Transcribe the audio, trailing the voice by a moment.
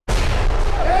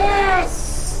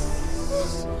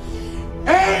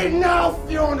ain't no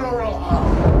funeral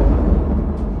home.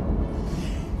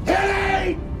 It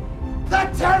ain't the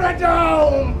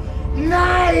Terradome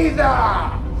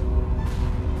neither.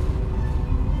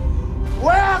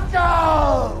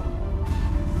 Welcome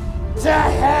to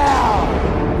hell.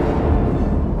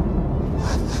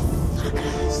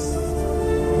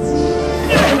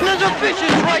 There's a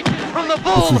vicious right from the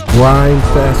bull. This is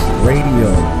Grindfest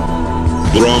Radio.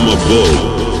 Brahma Bull.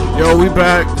 Yo, we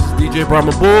back. This is DJ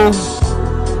Brahma Bull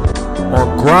on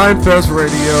Grindfest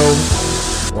Radio,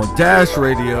 on Dash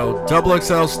Radio, Double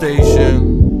XL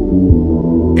station,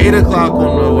 8 o'clock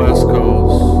on the West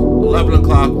Coast, 11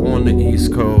 o'clock on the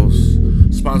East Coast.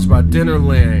 Sponsored by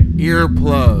Dinnerland,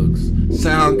 Earplugs,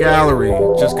 Sound Gallery.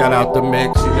 Just got out the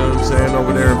mix, you know what I'm saying,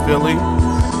 over there in Philly. We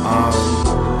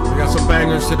got some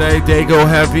bangers today. Dago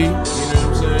Heavy, you know what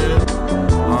I'm saying.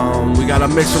 We got a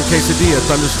mix from Quesadilla,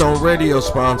 Thunderstone Radio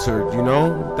sponsored, you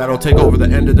know. That'll take over the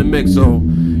end of the mix. So,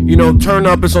 you know, Turn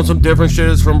Up is on some different shit.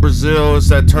 It's from Brazil. It's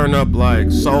that Turn Up like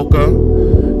soca,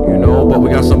 you know. But we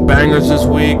got some bangers this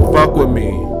week. Fuck with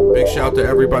me. Big shout to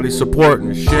everybody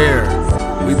supporting, share.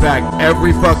 We back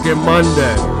every fucking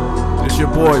Monday. It's your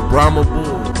boy Brahma Bull,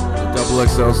 the Double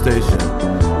XL station.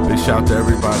 Big shout to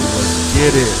everybody. Let's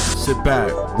get it. Sit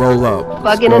back, roll up.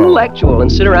 Fucking intellectual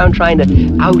and sit around trying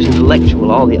to out-intellectual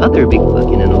all the other big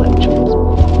fucking intellectuals.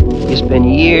 You spend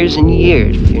years and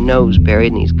years with your nose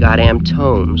buried in these goddamn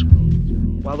tomes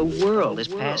while the world is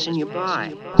passing you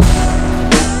by.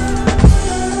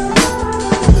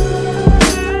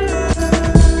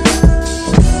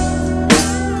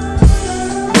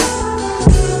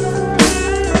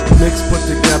 Mix put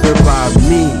together by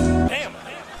me. Damn.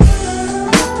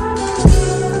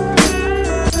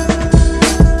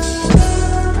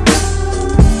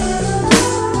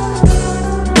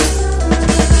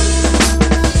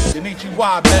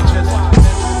 Konnichiwa, bitches.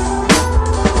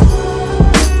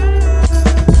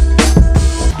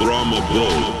 Brahma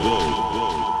Bull.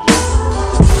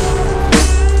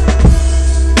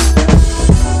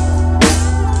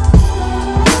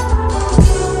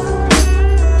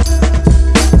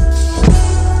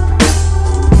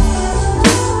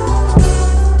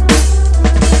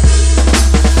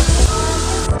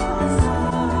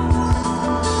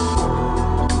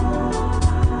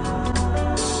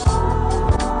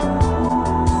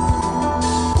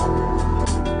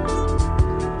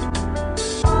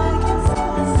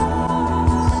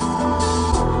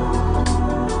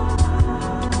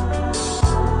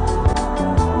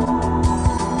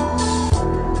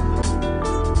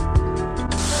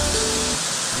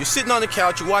 Sitting on the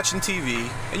couch, you're watching TV,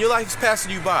 and your life is passing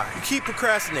you by. You keep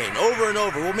procrastinating over and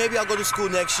over. Well, maybe I'll go to school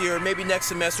next year, or maybe next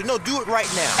semester. No, do it right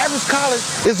now. Everest College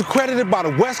is accredited by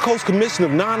the West Coast Commission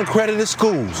of Non-Accredited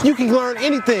Schools. You can learn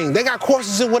anything. They got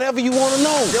courses in whatever you want to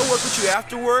know. They'll work with you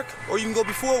after work, or you can go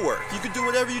before work. You can do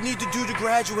whatever you need to do to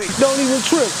graduate. Don't even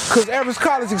trip, because Everest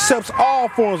College accepts all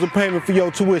forms of payment for your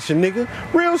tuition, nigga.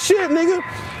 Real shit, nigga.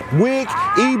 WIC,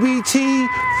 EBT,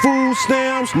 food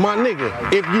stamps, my nigga.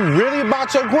 If you really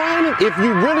about your grinding, if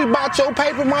you really about your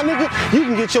paper, my nigga, you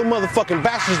can get your motherfucking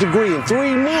bachelor's degree in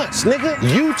 3 months, nigga.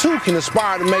 You too can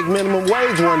aspire to make minimum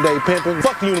wage one day, pimpin'.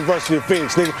 Fuck the University of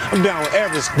Phoenix, nigga. I'm down with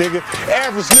Everest, nigga.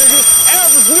 Everest, nigga.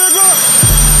 Everest, nigga.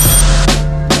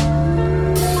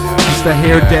 It's the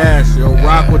hair dash, yo.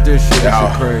 Rock with this shit.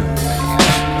 It's crazy.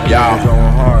 Yo.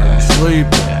 Going hard.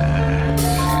 Sleeping.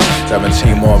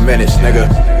 17 more minutes, nigga.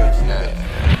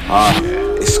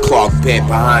 It's Clark bent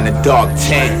behind the dark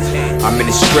tent. I'm in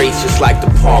the streets just like the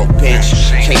park bench.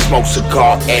 Can't smoke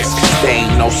cigar, ass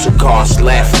stain, no cigars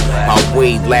left. My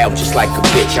weed loud just like a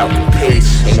bitch out the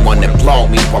piss. Ain't one that blow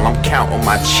me while I'm counting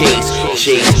my cheese.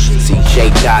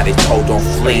 CJ died and told on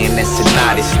fleeing and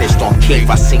Sonata snitched on Keith.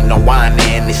 I seen no wine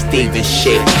in this Steven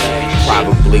shit.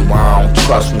 Probably why I don't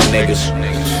trust me niggas.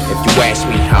 If you ask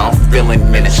me how I'm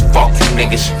feeling, man, it's fuck you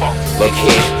niggas. Look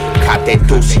here, caught that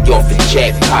doozy off the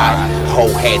jackpot. Ho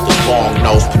had the long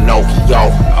nose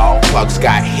Pinocchio. Plugs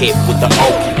got hit with the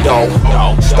okey doke.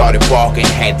 Started walking,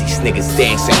 had these niggas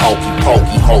dancing hokey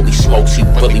pokey. Holy smokes, he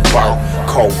really burnt.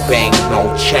 Cold bang,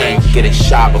 no chain. Getting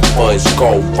shot before his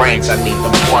gold rings. I need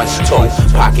them ones too.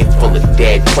 Pocket full of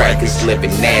dead crackers,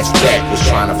 living NASDAQ. Was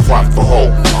trying to front for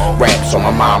who? Raps on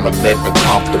my mama living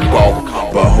comfortable.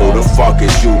 But who the fuck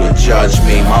is you to judge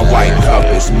me? My white cup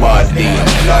is muddy and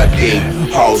bloody.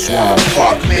 Hoes wanna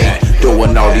fuck me.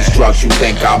 Doing all these drugs you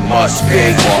think I must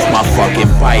be. Off my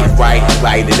fucking bike, right?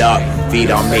 Light it up. feet,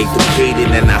 I made the beat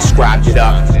and then I scribed it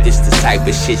up. This the type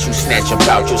of shit you snatch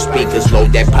about your speakers.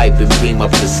 Load that pipe and beam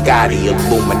up the Scotty.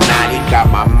 Illuminati got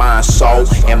my mind, soul,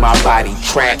 and my body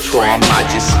trapped. Or I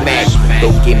might just smash.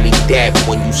 Don't give me that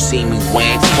when you see me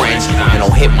wearing French. And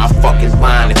don't hit my fucking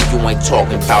line if you ain't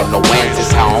talking about no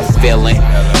answers. How I'm feeling,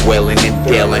 willing and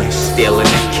dealing, stealing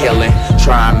and killing.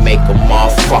 Try and make a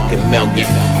motherfucking million.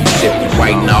 I'm sipping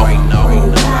right now.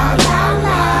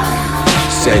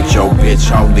 Said your bitch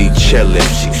only chill if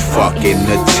she's fucking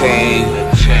the team.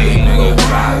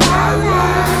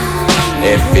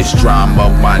 If it's drama,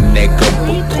 my nigga,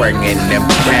 we bringing them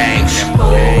bangs.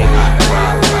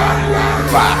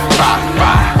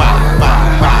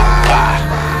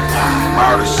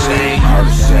 Murder scene,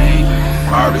 murder scene,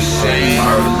 murder scene,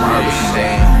 murder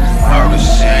scene, murder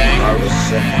scene, murder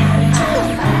scene.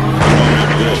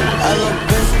 Hey little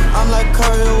bitch, I'm like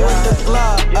Curry with the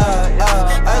Glock.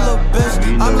 Hey little bitch,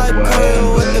 I'm like Curry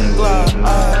with the Glock.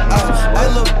 Hey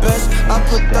little bitch, I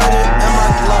put 30 in my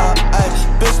Glock. Ay,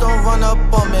 bitch don't run up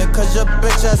on me, cause your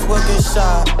bitch ass will get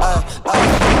shot.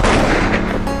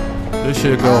 This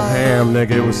shit go ham,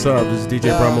 nigga. What's up? This is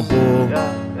DJ Brahma Bull.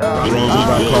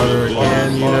 By Carter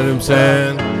again, you know what I'm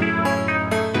saying?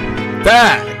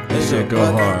 That shit go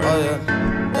hard.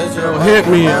 Yo, hit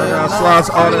me, I got slots,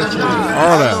 all that shit,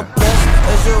 all that.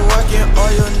 Is you working or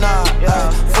you not?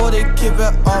 40, keep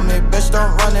it on me, bitch,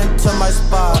 don't run into my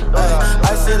spot.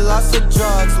 I see lots of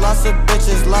drugs, lots of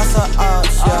bitches, lots of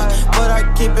ops, yeah. But I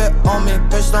keep it on me,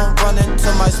 bitch, don't run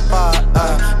into my spot.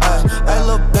 Hey,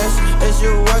 little bitch, is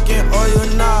you working or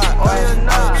you not?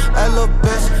 Hey, little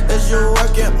bitch, is you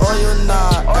working or you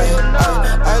not? Hey,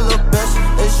 little bitch,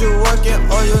 is you working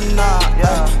or you not?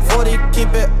 40,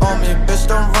 keep it on me, bitch,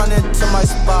 don't run into my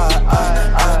spot.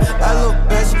 Hey, little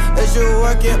bitch, is you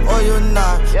working or you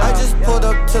not? I just pulled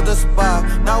up to the spot,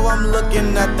 now I'm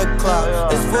looking at the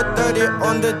clock. It's 4:30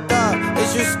 on the dot,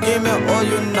 is you scheming or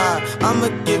you not? I'ma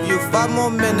give you 5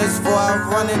 more minutes before I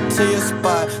run into your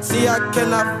spot. See, I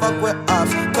cannot fuck with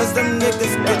ops, cause them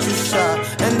niggas get you shot.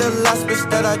 And the last bitch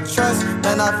that I trust,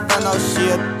 man, I found out she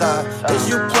a thot. Is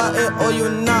you plotting or you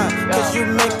not? Cause you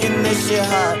making this shit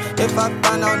hot. If I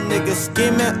find out niggas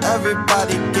scheming,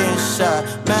 everybody getting shot.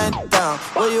 Man down,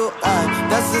 where you at?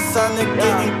 That's the sign of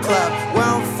getting clapped. Where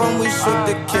I'm from, we shoot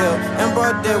to kill. And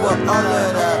broad day with all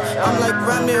of that. I'm like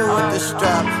Remy with the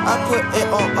strap. I put it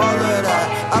on all of that.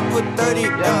 I put 30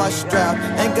 in my strap.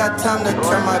 Ain't got time to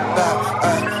turn my back.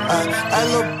 Hey,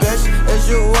 little bitch, is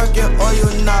you working or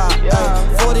you not?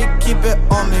 40, keep it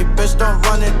on me, bitch, don't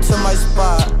run into my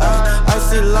spot. I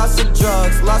see lots of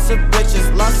drugs, lots of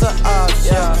bitches, lots of ops,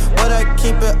 yeah. But I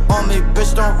keep it on me,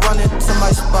 bitch, don't run into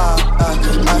my spot.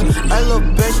 Hey, little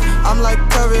bitch, I'm like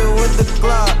Curry with the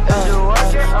Glock.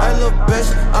 Hey, little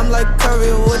bitch, I'm like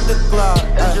Curry with the Glock.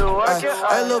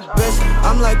 Hey, little bitch,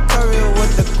 I'm like Curry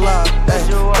with the Glock.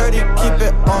 30, keep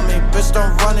it on me, bitch,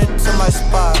 don't run into my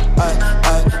spot.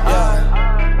 Yeah.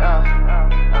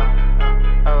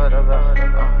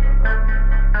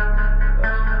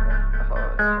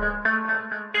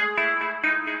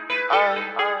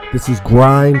 This is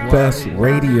Grindfest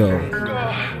Radio.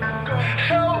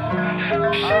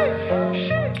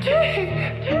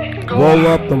 Roll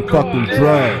up them fucking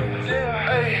drugs.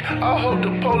 I hope the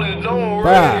police don't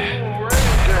Bye.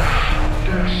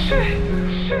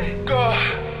 God,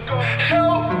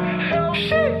 help.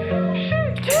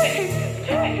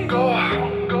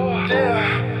 God, yeah.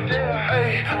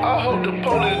 Hey, I hope the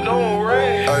police don't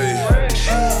raid. Hey,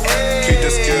 keep the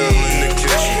scale in the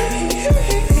kitchen.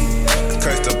 In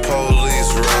case the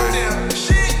police raid.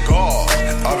 God,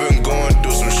 I've been going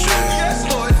through some shit.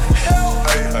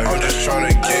 I'm just trying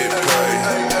to get paid.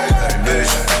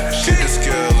 Bitch, keep the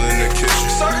scale in the kitchen.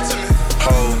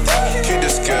 Ho, keep the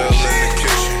scale in the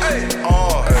kitchen.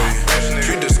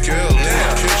 Keep the scale in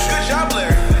the kitchen.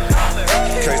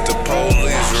 In case the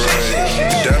police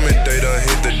raid. Damn it, they done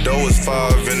hit the door. It's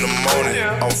 5 in the morning.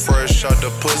 I'm fresh out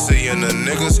the pussy and the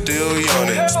nigga still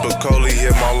yawning. Spicoli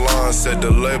hit my line, said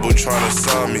the label tryna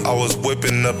sign me. I was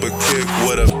whipping up a kick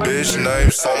with a bitch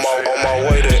named Sasha. On my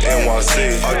way to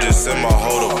NYC, I just sent my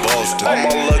hoe to Boston. On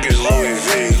my luggage Louis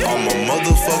V, I'm a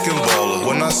motherfucking baller.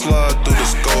 When I slide through the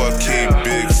score, I keep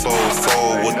big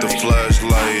 4-4 with the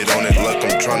flashlight on it like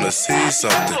I'm tryna see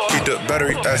something. Keep the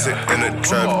battery acid in the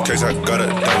trap, case I got a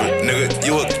diamond. Nigga,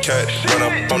 you a cat, run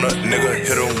up on a nigga,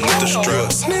 hit him with the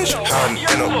strap. Hiding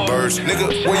in a burst, nigga,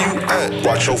 where you at?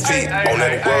 Watch your feet on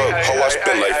that rug, ho, I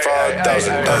spent like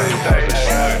 5,000 days.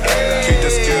 Keep the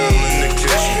scale in the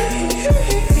kitchen,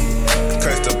 in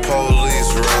case the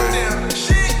police raid.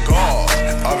 God,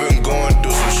 I've been going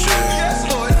through some shit.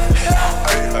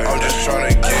 I'm just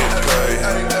tryna get paid.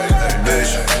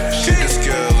 Bitch, keep the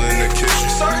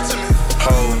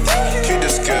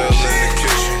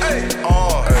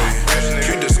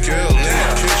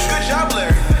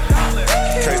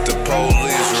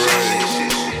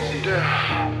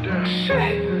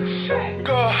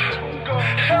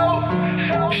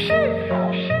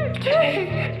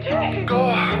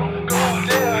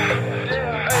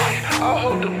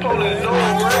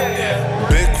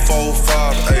Big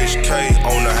 4-5 HK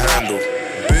on the handle.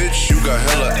 Bitch, you got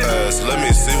hella ass, let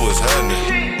me see what's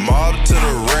happening. Mob to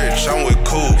the rich, I'm with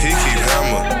Cool, he keep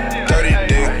hammer. 30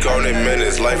 dick on it, man,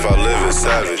 it's life I live is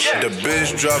savage. The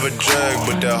bitch drive a Jag,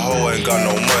 but that hoe ain't got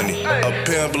no money. A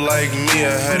pimp like me,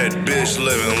 I had that bitch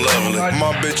living lovely.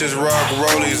 My bitches rock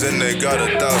rollies and they got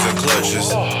 1,000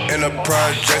 clutches. In the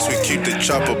projects, we keep the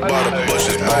chopper by the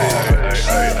bushes, man.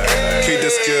 Keep the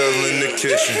scale in the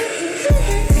kitchen.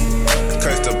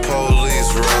 Case the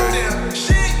police right.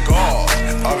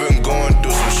 I've been going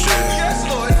through some shit.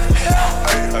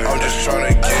 I'm just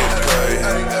tryna get paid.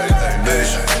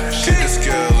 Bitch, keep the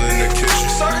scale in the kitchen.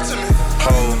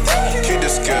 Ho, keep the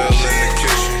scale in the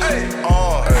kitchen.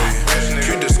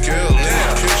 Keep the scale in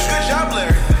the kitchen.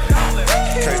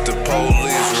 Case the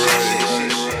police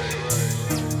raid.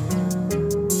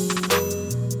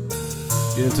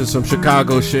 Get into some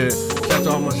Chicago shit. Shout out to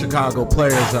all my Chicago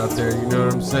players out there, you know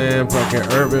what I'm saying?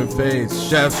 Fucking Urban Fates,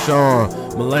 Chef Sean,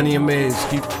 Millennium Age,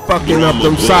 keep fucking up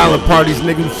them silent parties,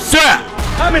 nigga. Shut!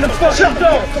 I'm in the fucking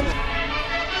zone.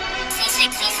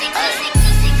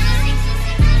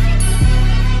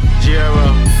 Jero.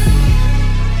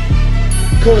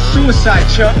 Call suicide,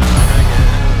 Chuck.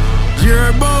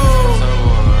 Jero.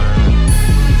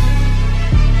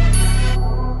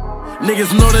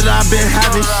 Niggas know that I've been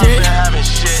having shit.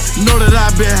 Know that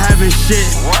I've been having shit.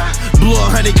 Blew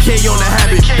 100K on the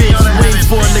habit, bitch. Waiting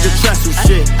for a nigga try some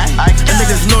shit. And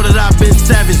niggas know that I've been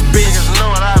savage, bitch.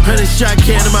 100 shot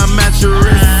can in my mattress.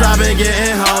 I've been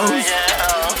getting hoes.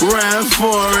 Ran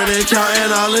for it and counting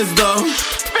all this dough.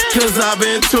 Cause I've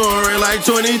been touring like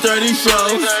 20, 30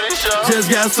 shows.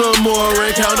 Just got some more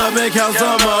and count up and count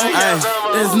some more. Ay,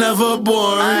 it's never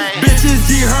boring. Bitches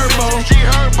G-Herbo.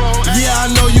 Yeah, I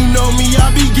know you know me,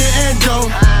 I be getting dough.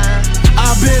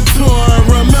 I've been touring,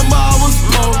 remember I was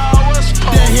poor.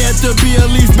 That had to be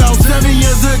at least about 7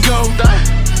 years ago.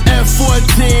 At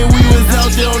 14, we was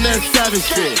out there on that savage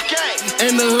shit.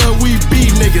 In the hood, we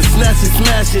beat niggas, snatching,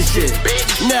 smashing shit.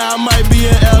 Now I might be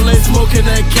in LA smoking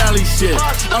that Cali shit.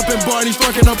 Up in Barney,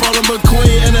 fucking up all of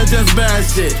McQueen, and that's just bad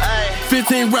shit.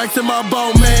 15 racks in my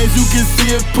bone, man, you can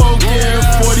see it poking.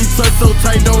 40 tucks so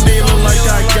tight, don't even look like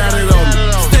I got it on me.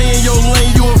 Stay in your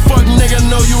lane, you a fuck nigga,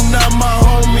 no, you not my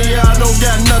homie. I don't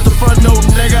got nothing for no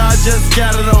nigga, I just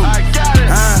got it on me.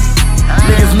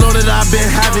 Niggas know that I've been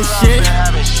having shit.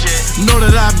 Know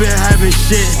that I've been having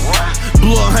shit.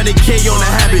 Blew 100K on the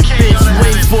habit, bitch.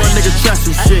 Waiting for a nigga try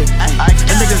some shit.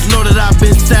 And niggas know that I've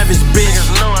been savage, bitch.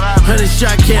 100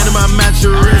 shot can in my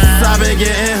mattress. I've been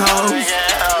getting hoes.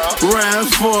 Ran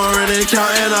for it and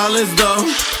counting all this dough.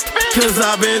 Cause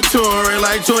I've been touring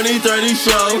like 20, 30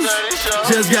 shows.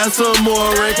 Just got some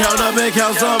more and count up and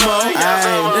count some more.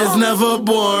 Ay, it's never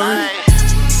boring.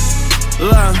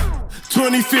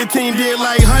 2015 did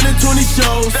like 120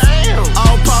 shows.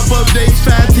 All pop-up dates,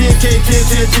 5, 10K,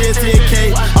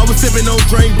 10K. I was sipping no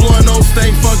drink, blowing no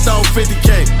stank, fucked off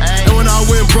 50K. And when I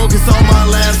went broke, it's on my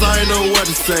last, I ain't know what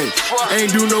to say.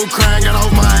 Ain't do no crime, got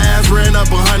off my ass, ran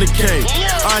up 100K.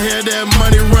 I had that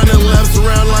money running laps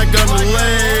around like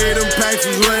underlay. Them packs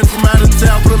was running from out of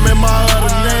town, put them in my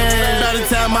other name. By the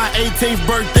time my 18th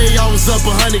birthday, I was up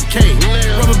 100K.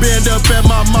 Rubber band up at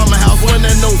my mama house, wasn't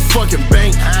at no fucking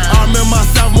bank. I remember my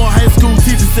sophomore high school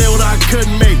teacher said what I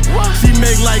couldn't make. She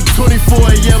make like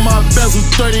 24 a year, my best was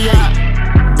 38.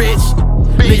 Bitch,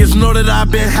 niggas know that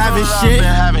I've been having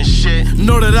shit.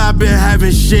 Know that I've been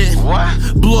having shit.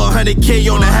 Blew 100K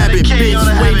on the habit, bitch.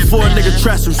 Waiting for a nigga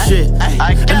try some shit.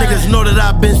 And niggas know that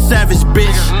I've been savage,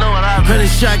 bitch. 100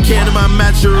 shot can in my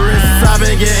mattress. I've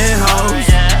been getting hoes.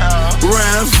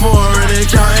 Ran for it and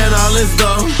counting all this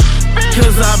dough.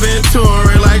 Cause I've been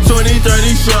touring like 20,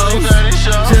 30 shows.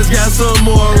 Just got some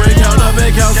more and count up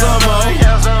and count some more.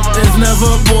 It's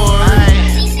never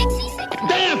boring.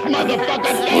 Dance,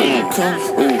 motherfucker,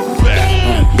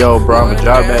 dance. Yo, bro, I'ma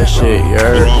drop that shit, you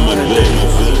heard?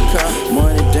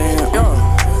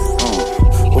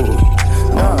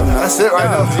 That's it right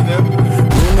now.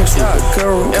 Remix with the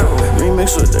curl, remix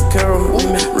with the curl,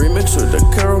 remix with the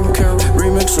curl,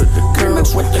 remix with the curl,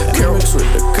 remix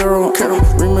with the curl,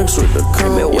 remix with the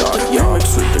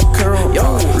curl,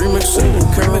 remix with the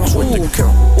curl, remix with the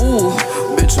curl. Ooh,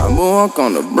 bitch, I walk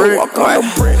on the brick. I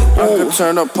could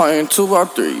turn up playing 2 or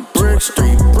 3 bricks,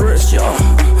 y'all.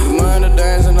 Money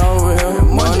dancing over here,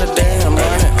 money damn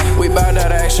money. We about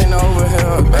that action over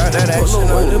here. About that action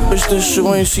over here. Bitch, this shit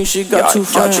ain't seen, she got too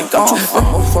fun.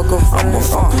 I'ma fuck her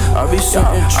friends. I be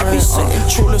sitting trends.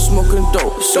 Truly smoking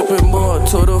dope. Sipping more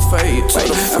to the face.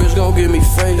 Bitch gon' give me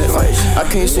face. I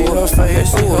can't see her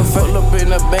face. Full up in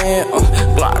the band.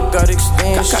 Glock got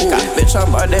extension. Bitch, I'm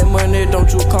about that money.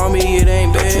 Don't you call me, it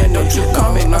ain't bad. Don't you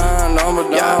call me 9. Number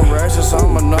down. Rashes,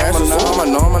 I'm a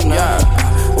number 9.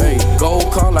 Hey,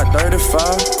 gold car like 35.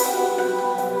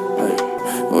 Hey,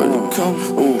 when it come,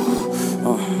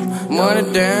 money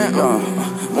down,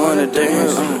 money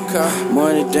down,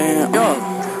 money down,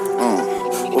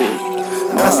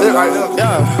 that's it right there.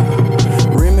 Yeah.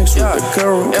 Remix with the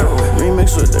Carol, remix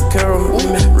with the Carol,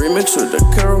 remix with the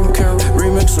Carol,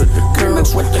 remix with the Carol,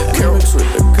 remix with the Carol, remix with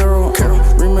the Carol,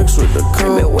 remix with the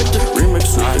Carol, remix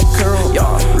with the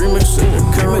Carol,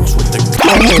 remix with the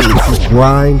Carol. This is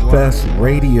Grindfest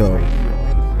Radio.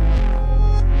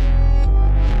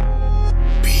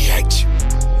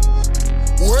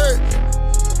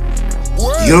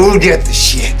 You'll get the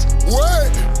shit.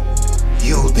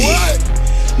 You'll be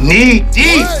knee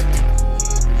deep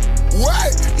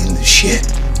in the shit.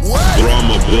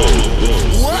 Drama Bull.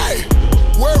 Wait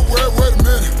a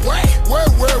minute.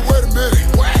 Wait a minute.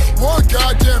 One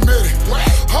goddamn minute.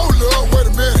 Hold up, wait a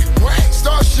minute.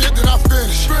 Start shit, then I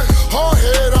finish. Hard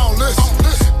head on listen.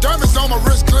 Diamonds on my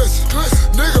wrist glisten.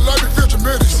 Nigga let me feel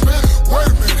tremendous. Wait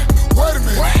a minute. Wait a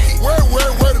minute. Wait a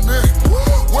minute.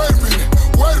 Wait a minute.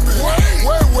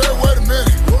 Wait a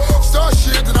minute. Start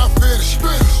shit, then I finish.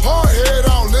 Hard head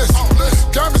on listen.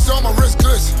 Diamonds on my wrist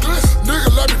glisten. Nigga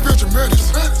let me feel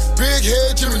tremendous. Big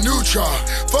head Jimmy Neutron.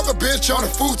 Fuck a bitch on a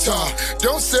futon.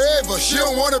 Don't save her, she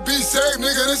don't wanna be saved,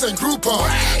 nigga, this ain't Groupon.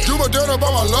 Do my dirt up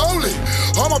on my lonely.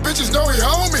 All my bitches know we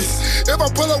homies. If I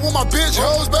pull up with my bitch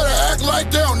hoes, better act like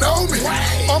they don't know me.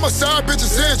 All my side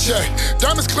bitches in check.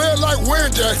 Diamonds clear like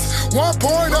Windex. 1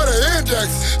 point of the index.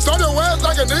 Start your ass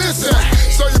like an insect.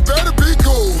 So you better be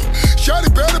cool. Shawty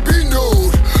better be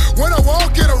nude. When I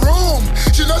walk in a room,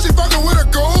 she knows she fucking with a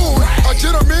goon. I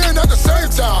get them in at the same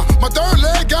time. My third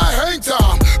leg got hang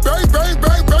time. Bang, bang,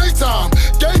 bang, bang time.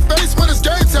 Gay face when it's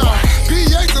game time.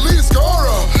 PA's the leading scorer.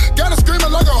 Got her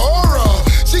screaming like a horror.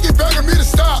 She keep begging me to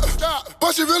stop,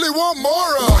 but she really want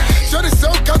more of. Shawty's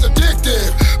so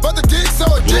contradictive, but the dick's so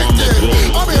addictive.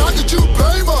 I mean, how could you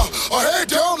blame her? Her head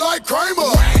down like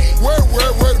Kramer. Wait a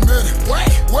minute. Wait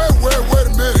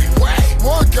a minute.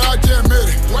 One goddamn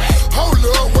minute. Hold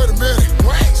up, wait a minute.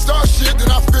 Start shit, then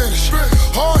I finish.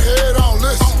 Hard head on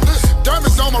listen.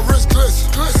 Diamonds on my wrist glisten.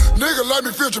 Nigga let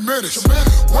me feel tremendous. Wait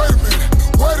a minute.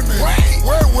 Wait a minute.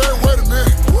 Wait a minute. Wait a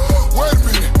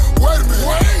minute.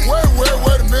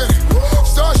 Wait a minute.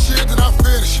 Start shit, then I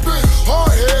finish.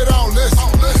 Hard head on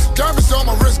listen. Diamonds on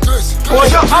my wrist glisten. Boy,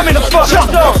 I'm in the fuck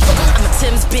up. I'm a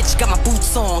Tim's bitch, got my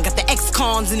boots on. Got the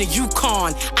X-Cons in the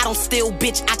Yukon. I don't steal,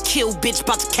 bitch, I kill, bitch.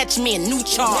 About to catch me a new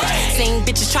charge. Same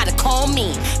bitches try to call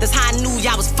me. That's how I knew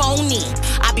y'all was phony.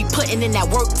 I be putting in that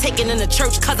work, taking in the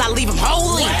church, cause I leave them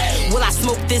holy. Will I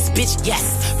smoke this bitch?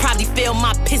 Yes. Probably fail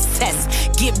my piss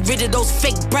test. Get rid of those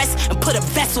fake breasts and put a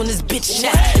vest on this bitch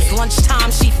chest. It's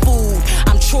lunchtime, she food.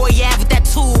 I'm Troy Ave with that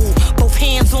tool. Both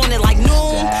hands on it like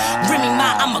noon. Remy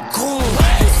Ma, I'm a goon.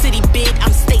 City big,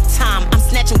 I'm state time. I'm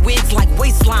snatching wigs like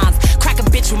waistlines. Crack a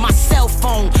bitch with my cell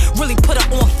phone. Really put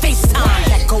her on FaceTime.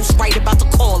 That ghost right about to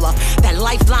call her. That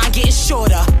lifeline getting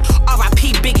shorter.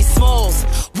 R.I.P. Biggie Smalls.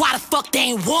 Why the fuck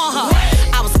they ain't want her?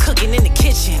 I was cooking in the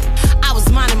kitchen. I was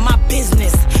minding my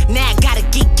business. Now I gotta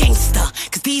get gangsta.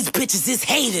 Cause these bitches is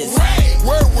haters.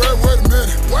 Wait a minute. Wait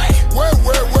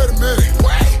a minute.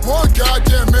 One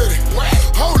goddamn minute.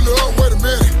 Hold up, wait a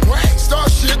minute. Start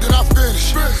shit, then I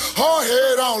finish. Hard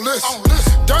head on listen.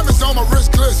 Diamonds on my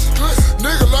wrist glisten.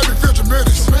 Nigga let me feel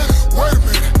tremendous. Wait a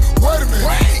minute. Wait a minute.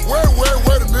 Wait a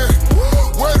minute.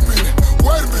 Wait a minute.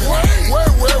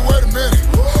 Wait a minute.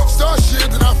 Start shit,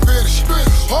 then I finish.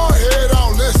 Hard head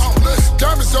on listen.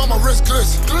 Diamonds on my wrist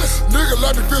glisten. Nigga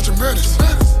let me feel tremendous.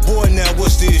 Boy, now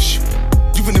what's the issue?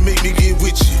 You finna make me get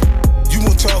with you. You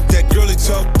won't talk that girly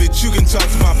talk, bitch, you can talk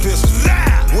to my pistol.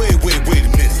 Wait a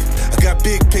minute. I got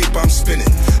big paper I'm spinning.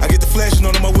 I get the flashing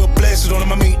on them, I will blast it on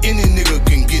them. I mean, any nigga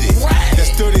can get it.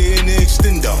 That's 30 in the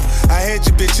extendo. I had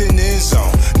your bitch in the end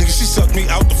zone. Nigga, she sucked me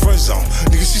out the front zone.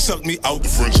 Nigga, she sucked me out the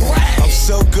front zone. I'm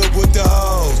so good with the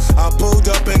hoes. I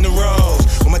pulled up in the rose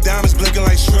with my diamonds blinking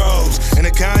like strobes and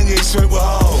a Kanye shirt with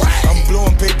hoes. I'm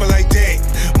blowing paper like that.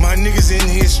 My niggas in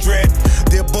here strapped.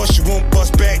 They'll bust, you won't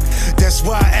bust back. That's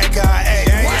why I act how I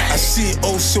act. I see it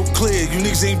oh so clear. You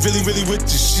niggas ain't really with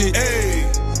this shit. Hey.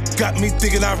 Got me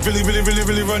thinking I really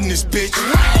run this bitch.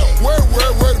 Wait a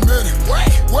minute.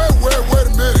 Wait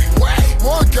a minute.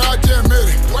 One goddamn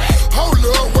minute. Hold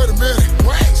up, wait a minute.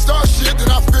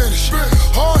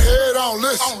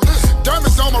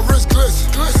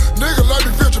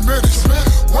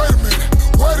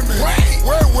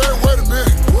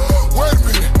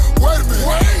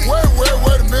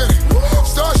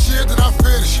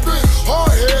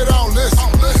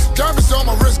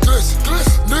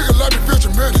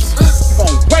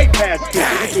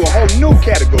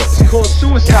 called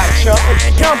suicide, chump.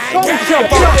 Jump, go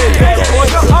jump out there, bad boy.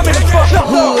 I'm in the fucking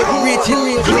hood, rich.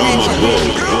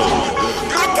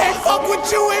 I can't fuck with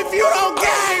you if you don't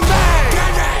gang bang.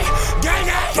 Gang,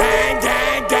 gang,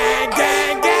 gang, gang, gang,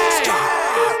 gang, gang.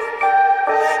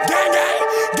 Gang, gang,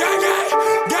 gang, gang,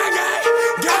 gang, gang, gang.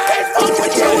 I can't fuck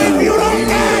with you if you don't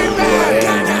gang bang. Gang,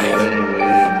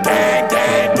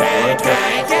 gang, gang, gang,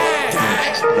 gang, gang, gang.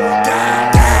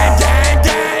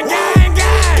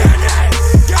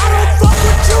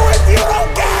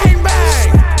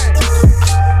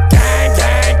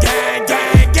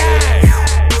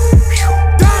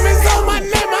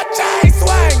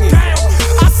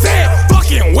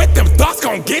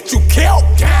 Gon' get you killed.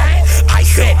 I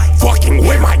said, fucking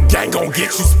with my gang gon'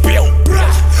 get you spilled.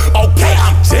 Okay,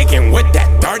 I'm jigging with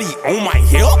that 30 on my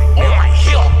hip.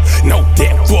 No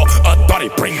dick for a 30,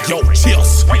 bring your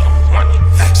chills.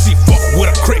 She fuck with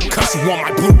a crick cause she want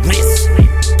my blue wrist.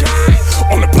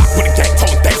 On the block with a gang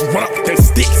told things run up with them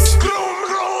sticks.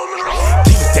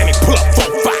 Keys damn it, pull up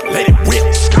 4-5, let it rip.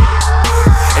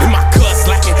 And my cuz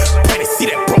slacking, penny see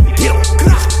that bro, get him.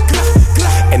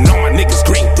 And all my niggas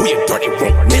green through your dirty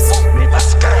won't miss em.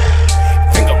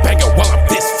 Finger banging while I'm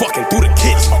fist fucking through the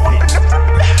kitchen.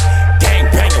 Gang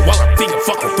banging while I'm finger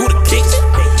fucking through the kitchen.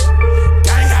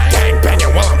 Gang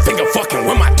banging while I'm finger fucking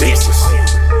with my dishes.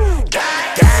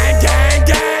 Gang, gang,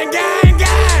 gang, gang,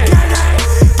 gang.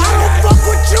 I don't fuck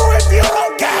with you if you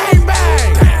don't gang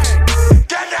bang.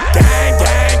 Gang,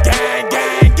 gang, gang,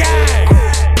 gang, gang.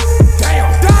 Damn,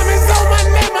 diamonds on my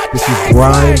neck, my This is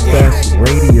Grind Fest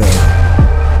Radio.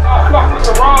 Fuck with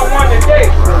the wrong one today.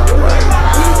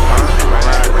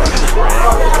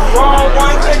 Wrong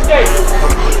one today.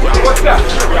 What's up?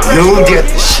 You'll get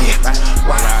the shit.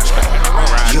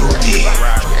 You'll be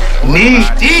knee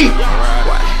deep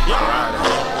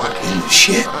in the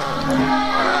shit.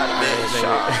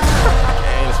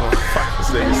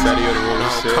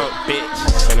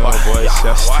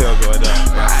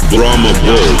 Drama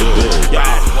Bull.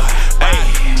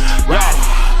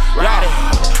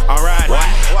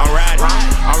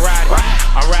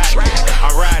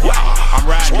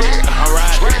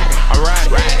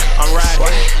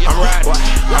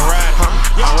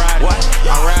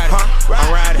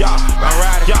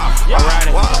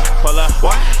 Pull up,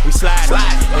 we slide,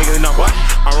 niggas know what?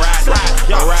 I'm riding,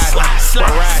 pull up, slide,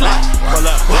 I'm pull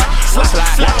up,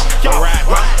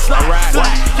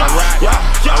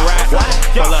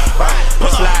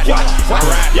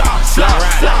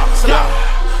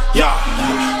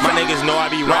 my niggas know I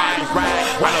be riding.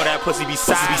 I know that pussy be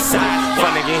side.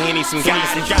 Fun nigga, he need some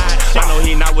guidance. I know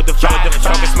he not with the vibe.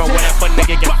 Talking smoke, whatever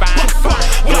nigga can find.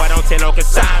 No, I don't take no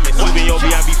consignments. You be OB,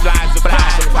 I be flies.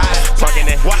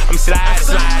 Talking that, I'm sliding.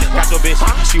 Got your bitch,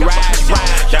 she ride.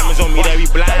 Diamonds on me, they be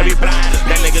blind.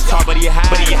 That nigga talk, but he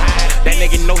hide. That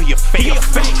nigga know he a fake.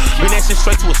 Bring that shit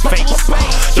straight to his face.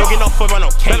 Don't get no foot on no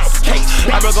case.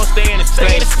 I been gon' stay in this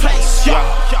place.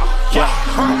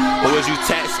 Who was you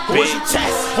text, bitch?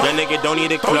 That nigga don't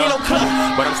need a club,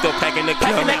 but I'm still packing the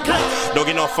club. Don't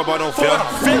get no football, don't feel.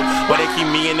 But they keep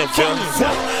me in the field.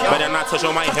 But then I touch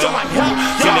on my hill.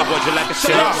 See that boy just like a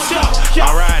shit.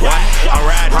 I'm riding.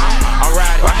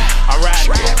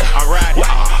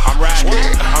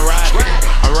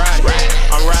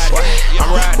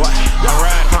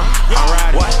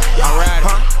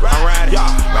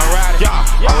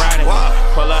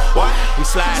 Pull up, we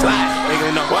slide,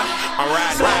 nigga know what? I'm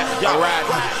riding,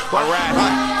 pull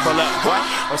up,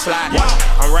 I'm sliding,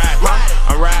 I'm riding,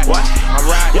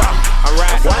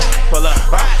 pull up,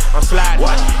 I'm sliding,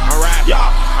 I'm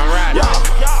riding.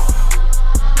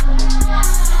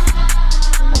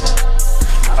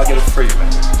 I'll get it free,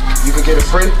 man. You can get it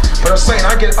free? But I'm saying,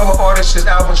 I get other artists'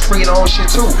 albums free and all shit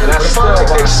too. But if I like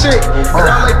their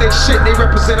shit, they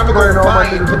represent, I'm gonna go buy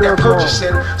it and put that purchase in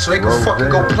so they can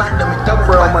fucking go platinum and double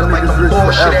platinum like the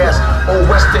bullshit ass old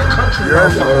West End country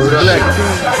motherfuckers. You know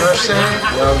what I'm saying?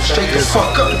 Straight the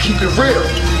fuck up and keep it real.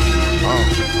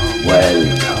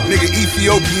 Nigga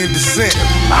Ethiopian descent.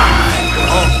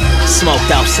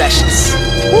 Smoked out sessions.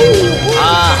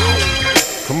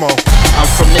 Come on. I'm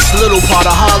from this little part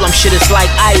of Harlem, shit is like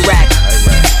Iraq.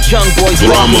 Young boys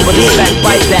rob me, but it's back,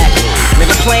 bite back.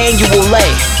 Nigga playing, you will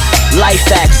lay. Life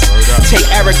facts. Take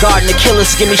Eric Gardner,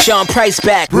 killers, give me Sean Price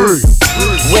back.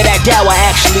 Where that dough, I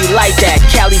actually like that.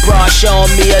 Cali Broad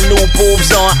showing me a new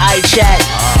boobs on iChat.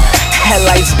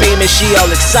 Headlights beaming, she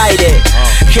all excited.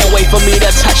 Can't wait for me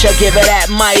to touch her, give her that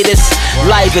Midas.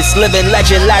 Live is living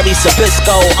legend, Larry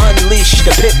Sabisco. Unleash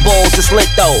the pit bulls, it's lit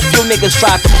though. Few niggas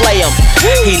tried to play him,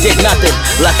 he did nothing,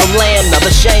 left him laying.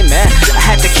 Another shame, man. I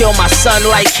had to kill my son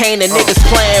like Cain. And niggas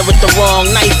playing with the wrong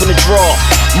knife in the drawer.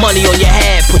 Money on your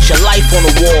head, put your life on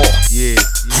the wall.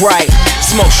 Right,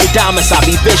 smoke Stradamus, I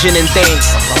be visioning things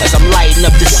as I'm lighting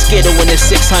up the skittle in the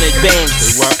 600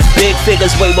 bins. Big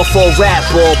figures way before rap,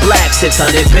 all black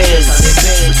 600 bins.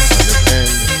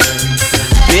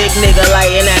 Big nigga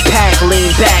lighting that pack,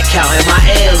 lean back, counting my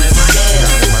M's.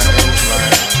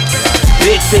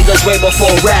 Big figures way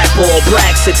before rap, all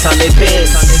black 600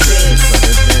 bins.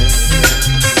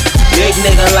 Big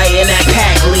nigga lighting that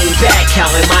pack, lean back,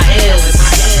 counting my M's.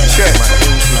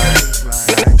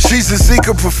 She's a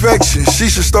seeker perfection, she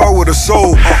should start with a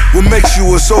soul. What makes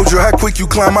you a soldier, how quick you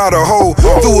climb out a hole.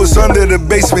 Threw us under the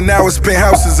basement, now it's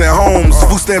penthouses and homes.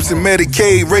 Food stamps and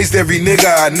Medicaid, raised every nigga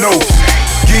I know.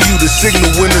 Give you the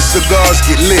signal when the cigars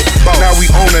get lit. Now we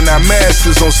owning our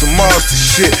masters on some monster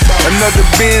shit. Another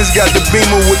Benz got the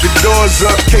Beamer with the doors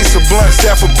up. Case of blunts,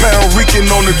 half a pound reeking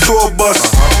on the tour bus.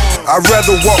 I'd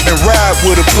rather walk and ride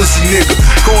with a pussy nigga.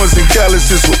 Coins and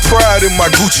calluses with pride in my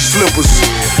Gucci slippers.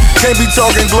 Can't be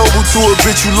talking global to a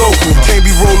bitch you local. Can't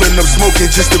be rolling up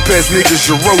smoking just to pass niggas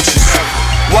your roaches.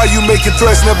 Why you making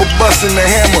threats, never busting the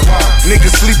hammer?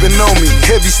 Niggas sleeping on me,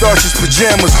 heavy starches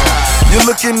pajamas. You're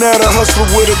looking at a hustler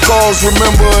with a cause.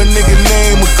 Remember a nigga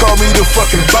name would call me the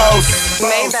fucking boss.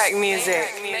 Maybach music.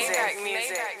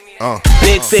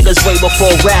 Big figures way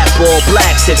before rap, all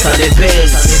black 600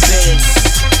 bins.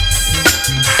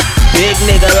 Big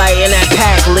nigga lighting that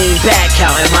pack, lean back,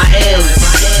 counting my M's.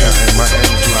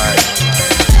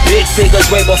 Big figures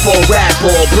way before rap,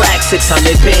 all black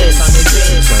 600 bins.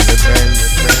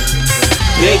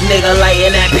 Big nigga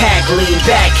lighting that pack, lean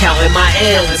back, counting my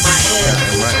M's.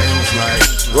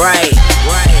 Right.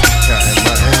 Counting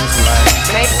my M's like.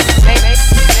 Counting my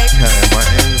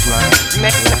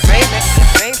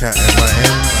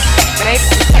M's. This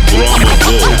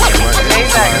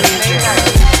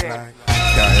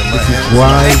is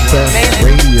Grind Fest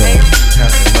Radio.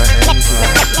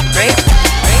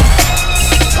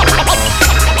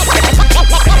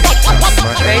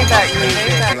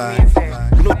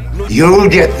 You'll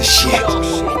get the shit.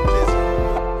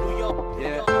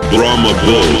 Drama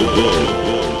Bull.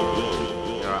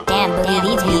 Damn, believe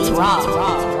these beats raw.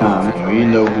 You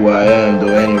know who I am,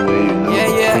 though. Anyway, you know.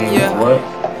 Yeah. What?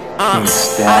 I know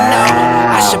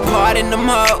I should pardon the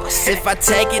most. If I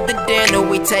take it to dinner,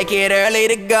 we take it early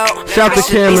to go. Shout to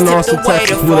Cam in Austin,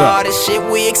 Texas. What up? All the shit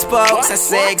we expose. I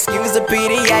say, excuse the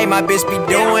PDA, my bitch be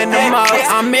doing the most.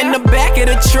 I'm in the back of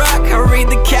the truck, I read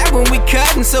the cap when we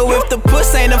cutting. So if the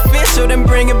puss ain't official, then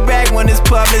bring it back when it's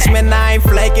published. Man, I ain't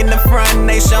flaking the front,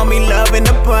 they show me love in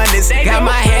abundance. Got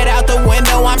my head out the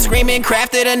window, I'm screaming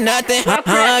crafted or nothing.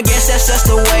 Guess that's just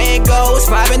the way it goes.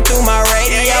 Vibing through my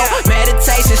radio,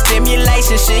 meditation,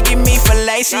 stimulation, shit give me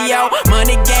fellatio.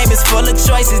 Money game is full of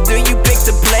choices, do you pick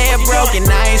to play it broken?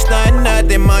 I ain't starting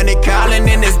nothing, money calling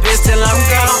in this bitch till I'm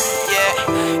gone.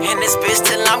 Yeah, in this bitch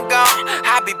till I'm gone.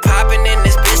 I be popping in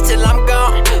this bitch till I'm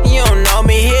gone. You don't know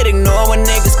me, hit ignore when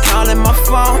niggas calling my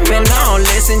phone. Man, I don't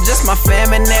listen, just my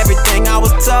fam and everything I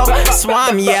was told. That's why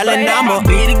I'm yelling, I'ma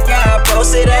be the guy,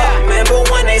 post it up. Remember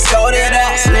when they sold it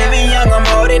up? Living young, I'm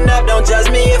holding up, don't judge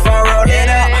me if I roll it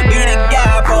up. Be the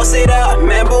guy, post it up.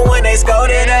 Remember when they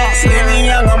scolded us? Living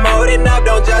young, I'm holding up,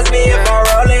 don't judge me if I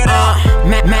roll it up.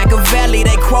 Machiavelli,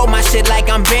 they quote my shit like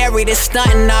I'm buried. It's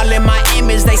stunting all in my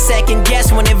image, they second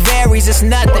guess when it varies, it's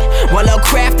nothing. Well, I'll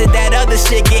crafted that other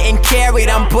shit getting carried.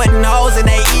 I'm putting holes in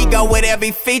their ego with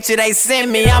every feature they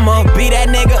send me. I'ma be that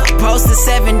nigga, posted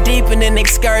 7 deep in an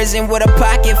excursion with a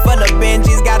pocket full of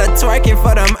Benjis. Got a twerking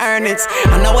for them earnings.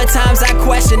 I know at times I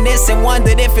question this and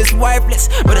wondered if it's worthless,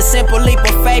 but a simple leap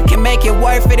of faith can make it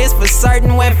worth it. It's for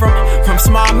certain. Went from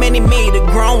small mini me to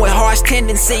grown with harsh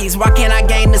tendencies. Why can't I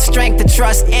gain the strength to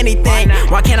trust anything?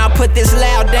 Why can't I put this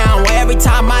loud down? Where every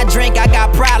time I drink I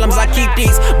got problems. I keep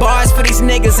these bars for these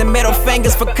niggas and middle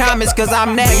fingers for comments, cause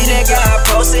I'm that nigga.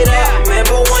 Post it up,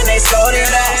 remember when they sold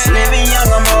it up? Living young,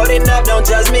 I'm holding up, don't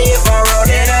judge me if I roll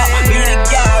it up. Be the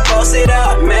guy, post it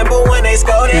up, remember when they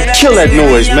sold it up? Kill that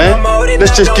noise, man.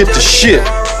 Let's just get the shit.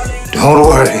 Don't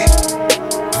worry.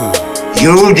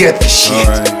 You'll get the shit.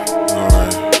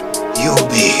 You'll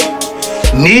be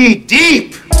knee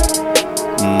deep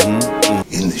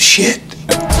in the shit.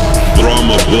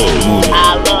 Drama Bull.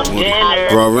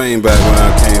 Brought rain back when I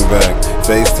came back.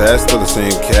 face tat, still the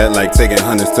same cat. Like taking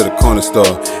hundreds to the corner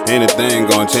store. Ain't a thing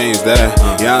gonna change that.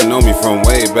 Y'all know me from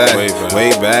way back.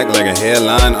 Way back, like a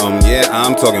hairline. Yeah,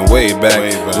 I'm talking way back.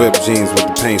 Ripped jeans with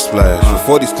the paint splash.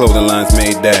 Before these clothing lines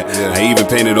made that. I even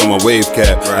painted on my wave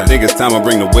cap. I think it's time I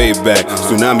bring the wave back.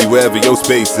 Tsunami wherever your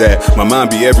space at. My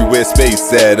mind be everywhere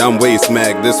space at. I'm way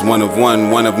smack. This one of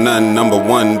one of none. Number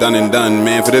one, done and done.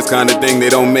 Man, for this kind of thing they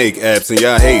don't make apps, and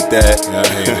y'all hate that. Y'all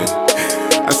hate it.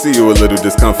 I see you a little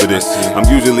discomforted. I'm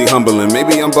usually humble and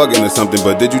maybe I'm bugging or something,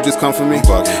 but did you just come for me?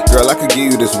 Girl, I could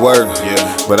give you this word,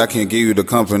 but I can't give you the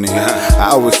company. I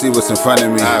always see what's in front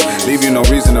of me. Leave you no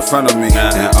reason in front of me.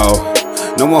 And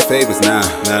no more favors now.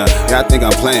 Y'all think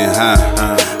I'm playing high.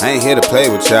 I ain't here to play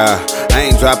with y'all. I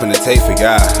ain't dropping the tape for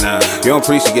y'all. You don't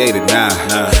appreciate it now.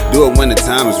 Do it when the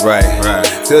time is right.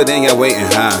 Till then y'all waiting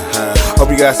high. Hope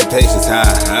you got some patience,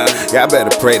 y'all better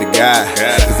pray to God,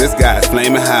 cause this guy is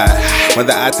flaming high.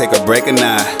 Whether I take a break or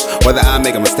not, whether I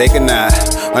make a mistake or not,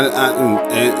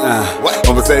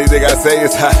 almost anything I say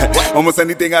is high. Almost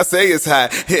anything I say is high.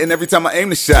 Hitting every time I aim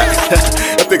the shot.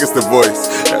 I think it's the voice.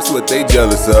 That's what they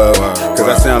jealous of. Cause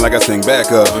I sound like I sing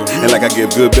back up, and like I give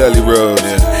good belly rubs.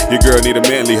 Your girl need a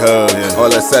manly hug. All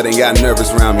of a sudden y'all nervous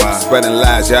around me, spreading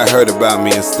lies y'all heard about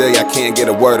me, and still y'all can't get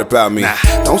a word about me.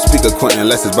 Don't speak of Quentin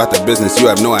unless it's about the business. You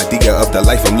have no idea of the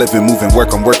life I'm living, moving,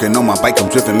 work. I'm working on my bike, I'm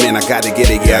driven, man. I gotta get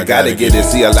it, I gotta get it.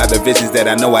 See a lot of visions that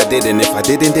I know I didn't. If I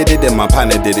didn't did it, then my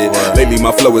partner did it. Lately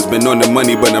my flow has been on the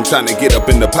money, but I'm trying to get up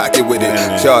in the pocket with it.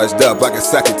 Charged up, I can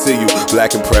suck it to you.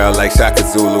 Black and proud like Shaka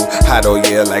Zulu. Hot oh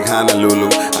yeah like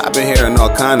Honolulu. I've been hearing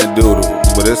all kind of doodle,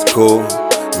 but it's cool.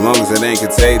 As long as it ain't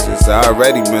contagious. I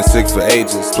already been sick for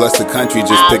ages. Plus the country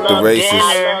just picked the races.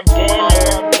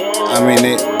 I mean,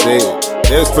 they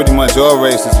was pretty much all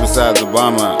racist besides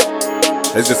Obama.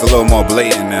 It's just a little more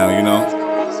blatant now, you know?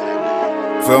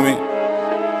 Feel me?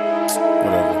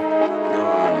 Whatever.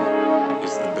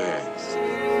 It's the best.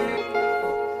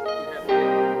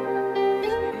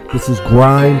 This is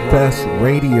Grindfest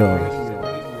Radio.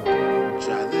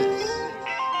 Try this.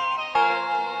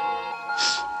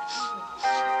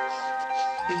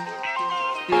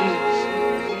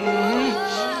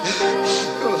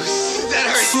 That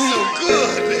hurts so good.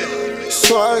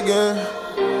 Swaggin',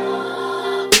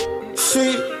 she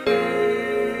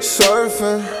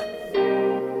surfing,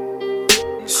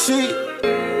 she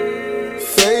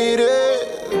faded,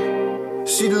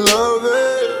 she love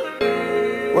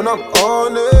it when I'm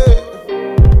on it.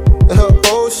 In her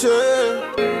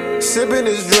ocean, sipping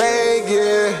this drink,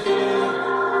 yeah.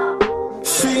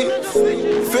 She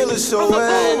feeling so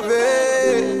wavy.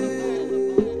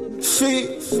 She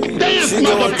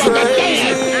going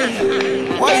crazy.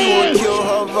 Why you wanna kill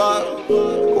her vibe?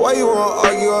 Why you wanna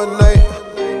argue all night?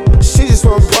 She just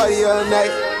wanna party all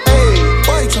night. Hey,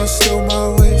 why you tryna steal my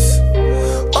waist?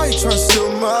 Why you tryna steal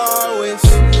my waist?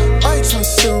 Why you tryna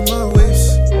steal my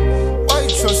waist? Why you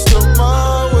tryna steal my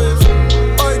waist?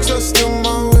 Why you tryna steal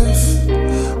my waist?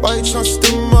 Why you tryna steal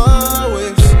my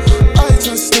waist? Why you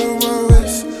tryna steal my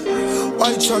waist? Why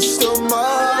you tryna steal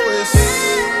my waist?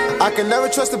 I can never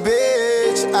trust a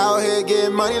bitch out here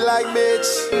getting money like Mitch.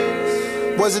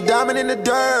 Was a diamond in the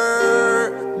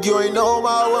dirt. You ain't know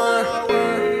my word.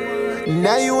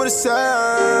 Now you wanna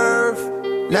serve.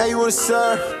 Now you wanna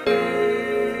serve.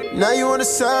 Now you wanna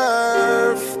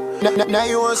serve. Now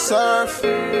you wanna serve.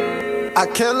 I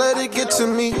can't let it get to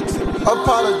me.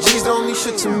 Apologies don't mean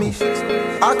shit to me.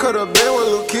 I could've been with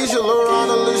Lil Keisha, Lil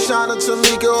Rana, Lil Shana,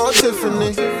 Tamika, or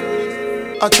Tiffany.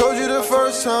 I told you the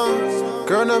first time.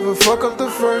 Girl, never fuck up the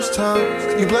first time.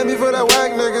 You blame me for that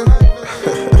whack nigga.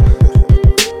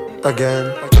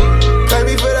 Again. Blame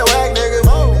me for that whack nigga.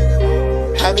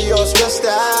 Had me all stressed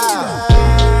out.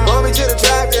 Roll me to the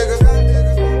track, nigga.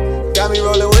 Got me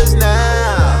rolling with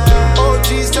now.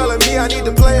 OG's telling me I need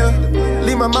to play her.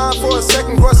 Leave my mind for a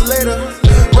second, cross it later.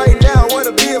 Right now, I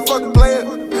wanna be a fucking player.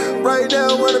 Right now,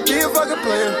 I wanna be a fucking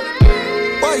player.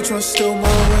 Why you tryna steal my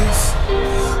waist?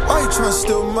 Why you tryna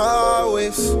steal my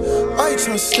waist? Why you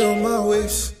tryna steal my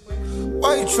waist?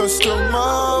 Why you tryna steal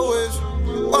my waist?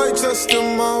 Why you tryna steal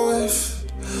my waist?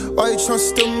 Why you tryna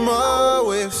steal my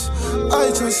waist? Why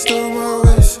you tryna steal my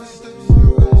waist?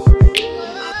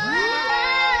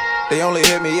 They only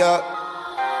hit me up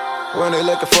when they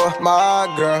looking for my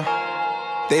girl.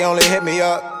 They only hit me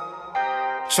up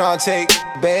tryna take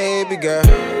baby girl.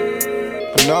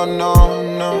 But no, no,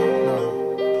 no, no.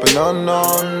 But no, no,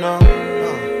 no.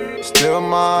 Still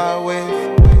my way.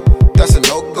 That's a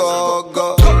no-go,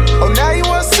 go. Oh, now you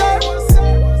want serve?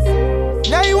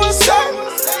 Now you want serve?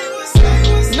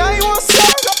 Now you want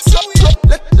serve?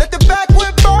 Let the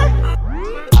backwood burn.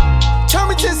 Turn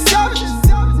me to savage.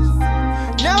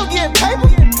 Now I'm getting paper.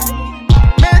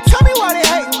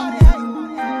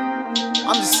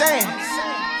 saying?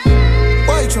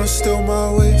 Why you tryna steal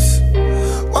my waist?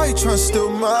 Why you tryna steal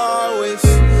my waist?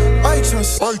 Why you tryna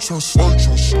steal my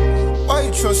waist? Why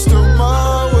you tryna steal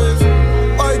my waist?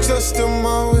 Why you tryna steal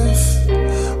my waist?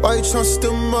 Why you tryna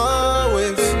steal my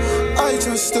waist? Why you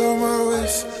tryna steal my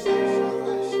waist?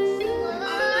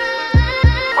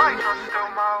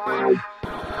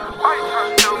 Why you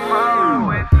tryna steal my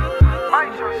waist? Why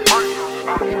you tryna steal my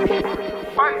waist?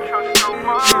 Why you tryna steal my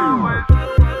waist?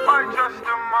 Why you tryna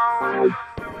steal my waist?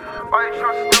 Why you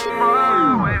tryna steal my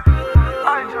waist? Why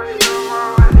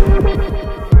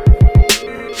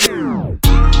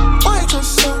you tryna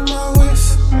steal my waist?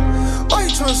 Why you tryna steal my waist? Why you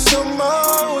tryna steal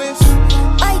my waist?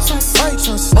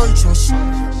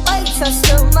 Why you tryna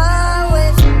steal my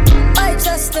waist? Why you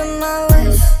tryna steal my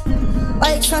waist? Why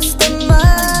you tryna steal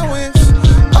my waist?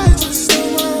 Why you tryna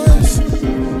steal my waist?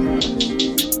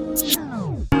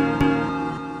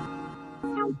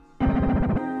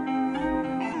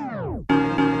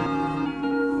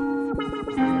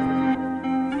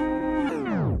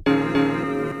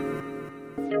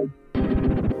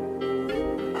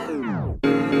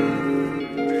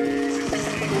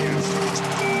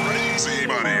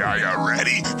 Are you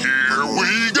ready? Here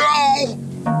we go.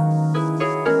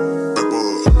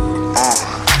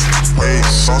 Hey,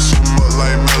 sauce him up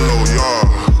like Mellow, y'all.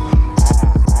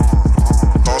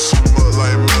 Sauce him up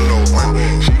like Mellow.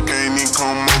 She can't even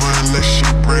come over unless she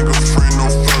bring a friend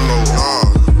or fellow.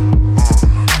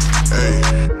 Hey,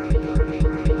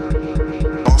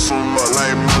 sauce him up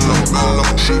like Mellow.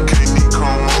 She can't even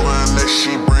come over unless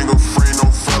she bring a friend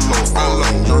or fellow.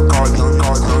 Young card, counting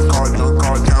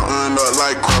up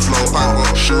like Creflo.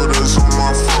 Shooters on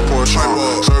my front porch,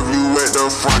 serve you at the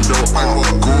front door.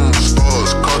 Goon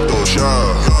stores, cut those,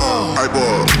 yeah. How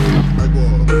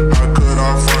could I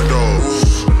front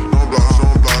those? No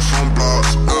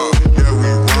blocks, yeah, we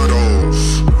run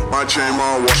those. My chain,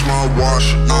 my watch,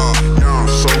 yeah, I'm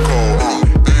so cold.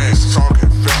 Bands talking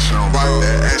fashion, like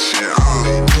that action.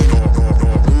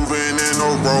 Moving in a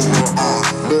rover,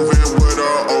 moving with a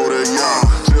older, yeah.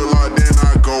 Till I then I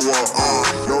go up,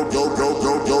 yo,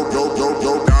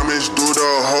 diamonds do the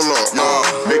hold up,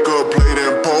 make a plate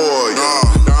and pour,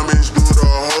 diamonds do the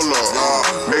hold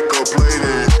up, make a plate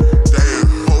and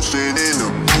post it in the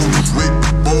booth with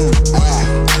the boom,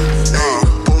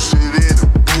 post it in the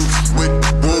booth with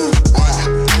the boom,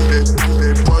 that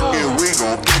fucking we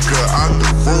gon' kick her out the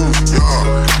room,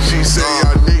 she say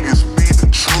y'all niggas be the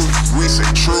truth, we say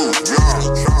truth,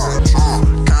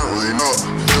 counting up,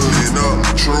 filling up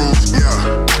the truth,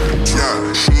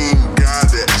 she ain't got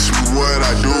to ask me what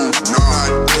I do,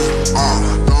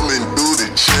 thumbing through the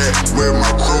chat with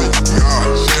my crew,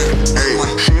 hey,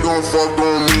 she gon' fuck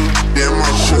on me, then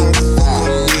my crew,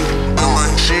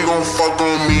 she gon' fuck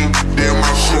on me, then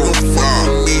my crew,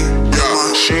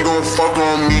 she gon' fuck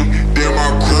on me, then my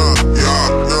crew,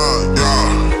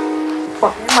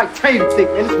 Fuck, I might tell you thick,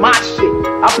 man, it's my shit.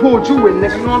 I pulled you in,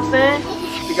 nigga, you know what I'm saying? You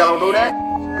think I don't know that?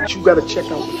 But you gotta check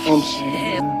out the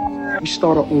saying. We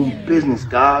start our own business,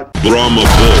 God. Brahma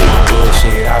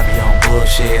bullshit, I be on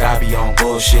bullshit, I be on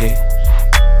bullshit.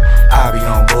 I be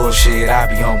on bullshit, I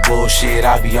be on bullshit,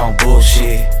 I be on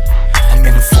bullshit. I'm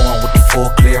in the form with the full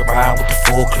clip, ride with the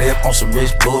full clip on some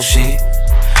rich bullshit.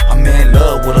 I'm in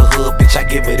love with a hood bitch, I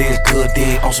give it this good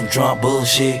dick on some drunk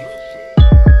bullshit.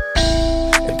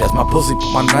 If that's my pussy,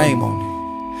 put my name on it.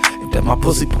 If that's my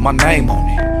pussy, put my name on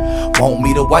it. Want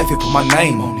me to wife it, put my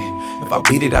name on it. If I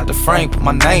beat it out the frame, put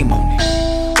my name on it.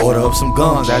 Order up some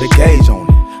guns, add a gauge on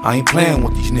it. I ain't playing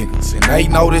with these niggas, and they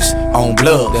know this. On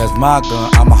blood, that's my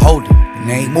gun, I'ma hold it, and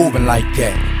they ain't moving like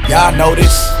that. Y'all know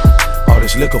this. All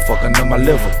this liquor fucking up my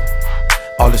liver.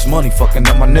 All this money fucking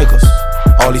up my niggas.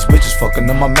 All these bitches fucking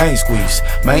up my main squeeze.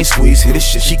 Main squeeze, hit this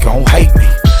shit, she gon' hate me.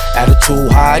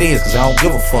 Attitude how it is, cause I don't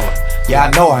give a fuck. Yeah, I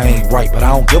know I ain't right, but I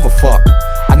don't give a fuck.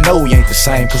 I know we ain't the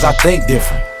same, cause I think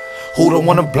different. Who the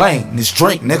one to blame? This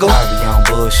drink, nigga. I be on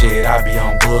bullshit, I be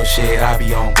on bullshit, I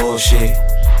be on bullshit.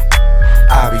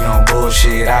 I be on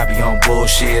bullshit, I be on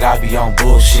bullshit, I be on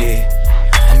bullshit.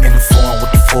 I'm in the form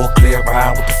with the full clip,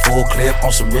 ride with the full clip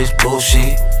on some rich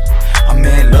bullshit. I'm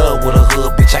in love with a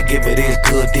hood bitch, I give it this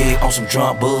good dick on some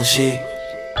drunk bullshit.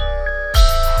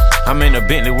 I'm in a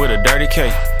Bentley with a dirty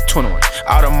K. 21.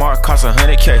 Audemars cost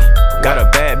 100K. Got a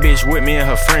bad bitch with me and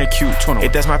her friend cute. 21.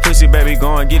 If that's my pussy, baby,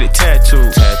 go and get it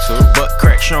tattooed. Butt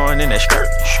crack showing in that skirt.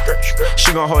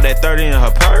 She gon' hold that 30 in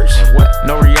her purse.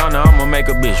 No Rihanna, I'ma make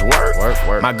a bitch work.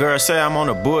 My girl say I'm on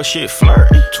a bullshit flirt.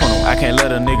 21. I can't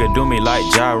let a nigga do me like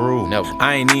Ja Rule.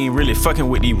 I ain't even really fucking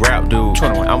with these rap dudes.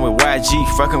 21. I'm with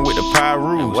YG, fucking with the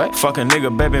Pyru. Fuck a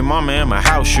nigga, baby mama in my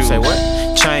house shoes. Say what?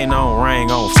 Chain on, ring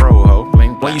on, fro ho.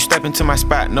 Bling. When you step into my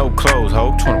spot, no clothes,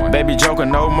 ho. 21. Baby joker,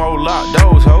 no more locked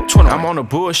doors, ho. 21. I'm on the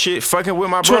bullshit, fucking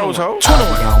with my bros, ho. 21.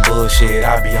 I be on bullshit,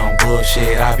 I be on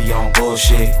bullshit, I be on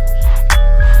bullshit.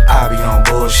 I be on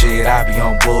bullshit, I be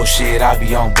on bullshit, I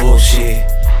be on bullshit.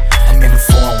 I'm in the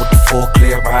foreign with the full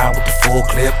clip, riding with the full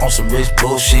clip on some rich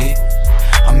bullshit.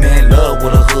 I'm in love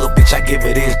with a hood bitch, I give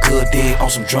it this good dick on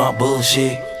some drunk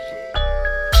bullshit.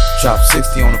 Drop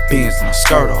 60 on the Benz and I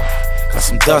skirt off. Got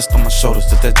some dust on my shoulders,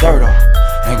 just that dirt off.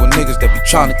 Hang with niggas that be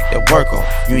tryna get that work off.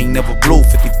 You ain't never blew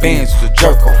 50 bands, you a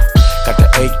jerk off. Got the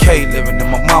AK living in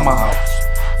my mama house.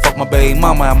 Fuck my baby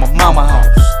mama at my mama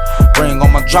house. Bring all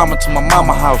my drama to my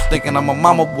mama house. Thinking I'm a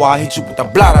mama boy, I hit you with the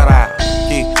blah da da.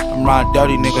 Yeah, I'm riding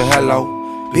dirty nigga, hello.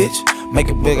 Bitch, make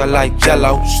it bigger like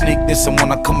jello. Sneak this and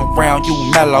when I come around,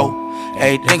 you mellow.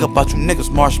 Everything about you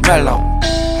niggas marshmallow.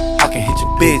 I can hit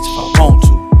your bitch if I want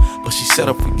to. But she set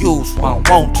up for you, so I don't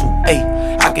want to. Ayy,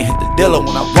 I can hit the dealer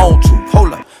when I want to.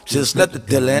 Hold up, just let the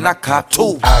dealer and I cop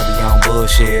too. I be on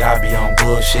bullshit, I be on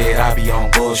bullshit, I be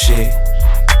on bullshit.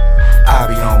 I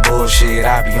be on bullshit,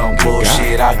 I be on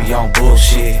bullshit, I be on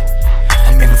bullshit.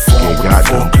 I'm in the phone with the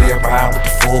full clip, riding with the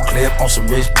full clip on some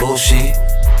rich bullshit.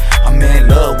 I'm in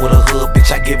love with a hood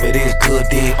bitch, I give it this good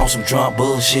dick on some drunk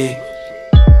bullshit.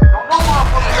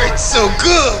 It's so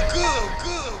good.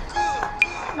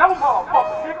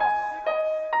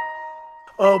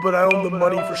 Oh, but I own the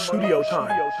money for studio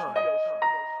time.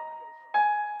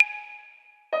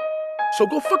 So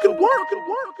go fucking work.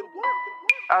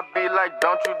 I be like,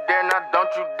 don't you dare not, don't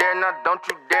you dare not, don't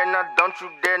you dare not, don't you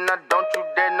dare not, don't you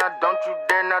dare not, don't you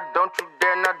dare not, don't you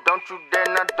dare not, don't you dare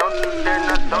not, don't you dare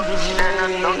not, don't you dare not,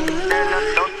 don't you dare not,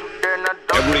 don't you dare not.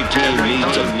 Every team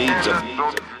needs a.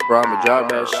 Bro, I'ma drop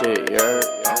that shit, yeah.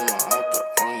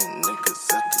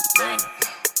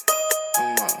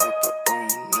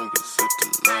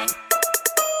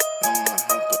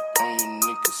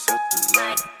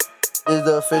 This is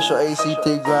the official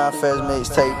ACT Grind Fest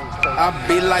mixtape. I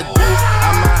be like, woo,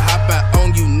 I'ma hop out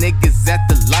on you niggas at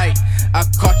the light. I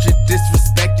caught you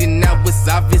disrespecting, now it's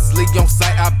obviously on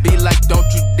sight. I be like, don't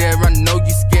you dare, I know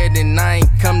you scared and I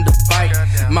ain't come to fight.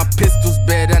 My pistol's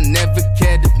bad, I never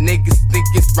cared if niggas think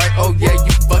it's right. Oh yeah,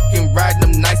 you fucking ride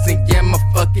them nice and yeah, my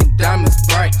fucking diamonds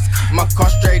bright. My car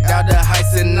straight out of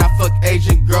Heights and I fuck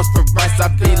Asian girls for rice. I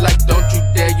be like, don't you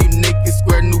dare, you niggas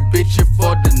square new bitch here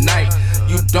for the night.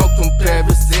 You don't compare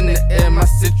us in the air, my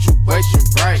situation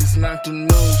right. Just knocked a new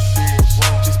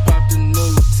bitch, just popped a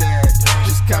new tag,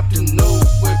 just copped a new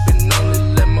whip and only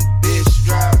let my bitch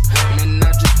drive. Man,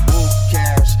 I just woo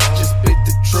cash, just spit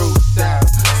the truth out.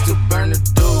 Still burn the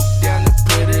dope down and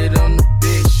put it on the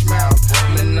bitch mouth.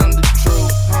 Man, I'm the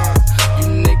truth, huh?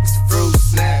 You niggas fruit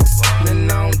snacks.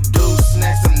 Man, I don't do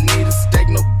snacks, I need a steak,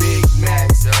 no Big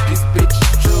Macs. These bitches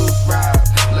true rob,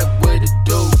 like where the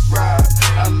dope rob.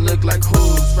 I look like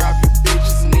who's rob, you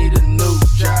bitches need a new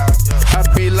job. I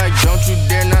be like, don't you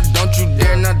dare not, don't you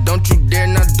dare not, don't you dare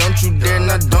not, don't you dare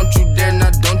not, don't you dare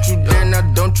not, don't you dare not,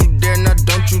 don't you dare not,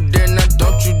 don't you dare not,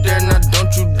 don't you dare not,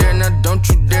 don't you dare not, don't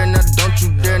you dare not, don't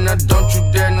you dare not, don't you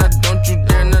dare not, don't you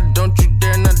dare not, don't you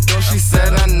dare not, don't. She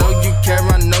said, I know you care,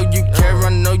 I know you care, I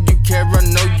know you care, I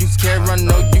know you care, I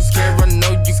know you care, I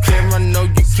know you care, I know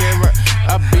you care.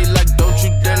 I be like, don't you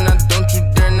dare not, don't you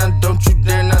dare not, don't you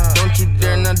dare not, don't you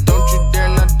dare not, don't you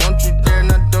dare not, don't you dare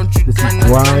not, don't you dare not.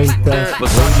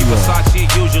 Versace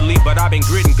usually, but I've been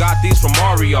gritting, got these from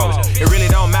Mario's. It really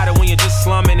don't matter when you're just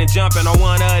slumming and jumping on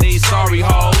one of these sorry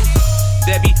hoes.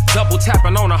 They be double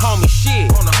tapping on the homie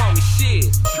shit.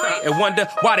 And wonder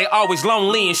why they always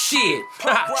lonely and shit.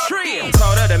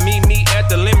 Told her to meet me at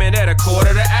the limit at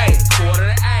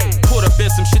 7:45. Put up in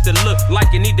some shit that look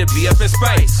like it need to be up in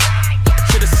space.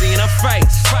 Should've seen her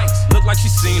face, look like she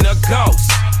seen a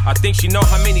ghost. I think she know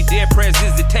how many dead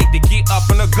presidents it take to get up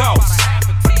on a ghost.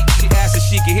 She asked if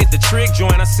she could hit the trick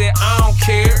joint, I said I don't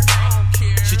care.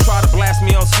 She tried to blast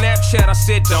me on Snapchat, I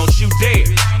said don't you dare.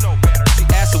 She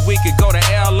asked if we could go to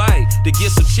LA to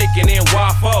get some chicken and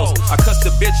waffles. I cussed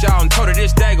the bitch out and told her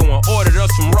this dago and ordered us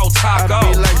some roll tacos.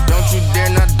 I be like, don't you dare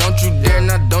not, don't you dare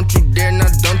not, don't you dare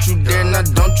not, don't you dare not,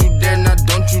 don't you dare not,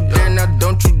 don't you dare not,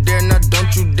 don't you dare not,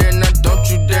 don't you dare not,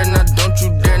 don't you dare not, don't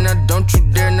you dare not, don't you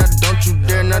dare not, don't you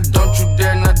dare not, don't you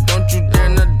dare not, don't you dare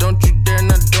not, don't you dare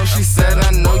not, don't. She said,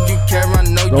 I know you care, I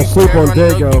know you care, I know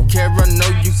you care, I know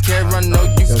you care, I know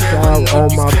you care, I know you care, all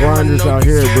my grinders out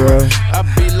here, bruh. I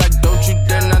be like, don't you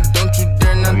dare not, don't you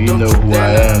dare not, you know who I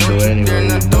am, though, anyway.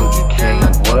 You know King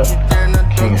what?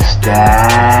 King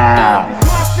Style.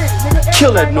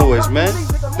 Kill that noise, man.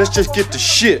 Let's just get the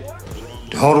shit.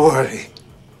 Don't worry.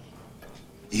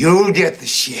 You'll get the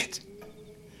shit.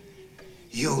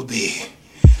 You'll be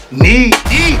knee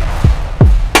deep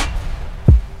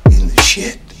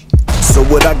shit. So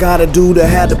what I gotta do to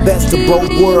have the best of both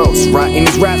worlds? Writing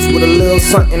these raps with a little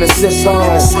something to sit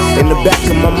on. In the back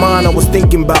of my mind I was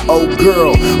thinking about old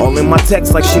girl, all in my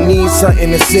text like she needs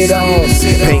something to sit on.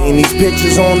 Painting these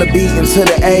pictures on the beat into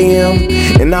the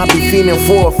AM, and I'll be feeling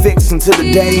for a fix until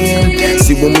the day end.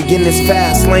 See, when we get in this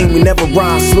fast lane we never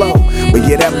ride slow, but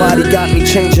yeah, that body got me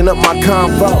changing up my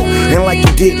convo. And like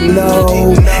you didn't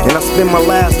know, and I spent my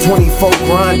last 24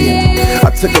 grinding. I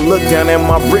took a look down at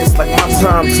my wrist like my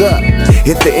time's up.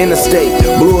 Hit the interstate,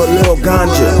 blew a little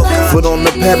ganja, foot on the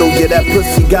pedal, yeah, that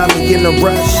pussy got me in a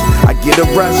rush. I get a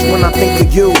rush when I think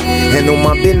of you, handle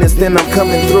my business, then I'm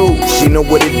coming through. She know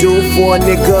what it do for a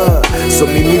nigga, so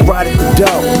meet me right at the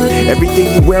door.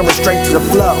 Everything you wearing straight to the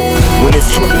flow. When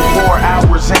it's 24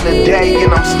 hours in a day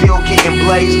and I'm still getting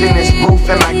blazed in this booth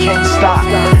and I can't stop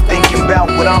thinking about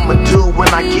what I'ma do when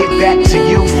I get back to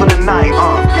you for the night.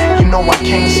 You know I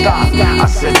can't stop. I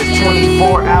said it's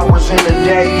 24 hours in a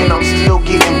day and I'm still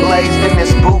getting blazed in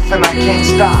this booth and I can't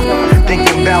stop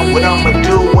thinking about what I'ma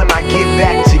do when I get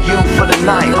back to you for the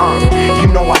night. You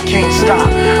know I can't stop.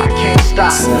 I can't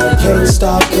stop. I can't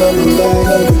stop coming back.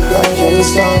 I can't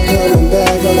stop coming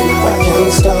back. I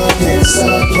can't stop. Can't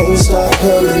stop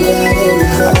coming back.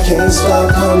 I can't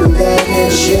stop coming back.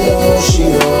 And she knows.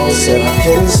 Said I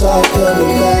can't stop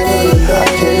coming back. I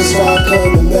can't stop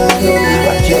coming back.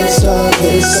 I can't stop.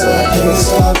 Can't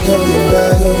stop coming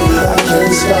back. I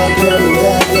can't stop coming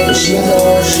back. And she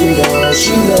knows. You know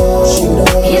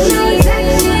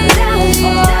exactly what I'm down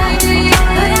for,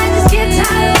 but I just get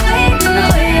tired of waiting on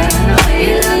you.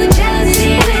 You know the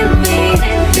jealousy in me.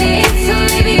 It's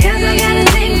only because I got a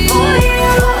thing for you.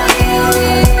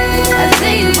 A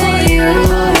thing for you.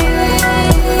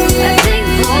 A thing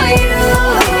for you.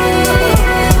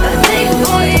 A thing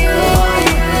for you.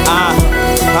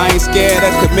 I ain't scared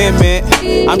of commitment.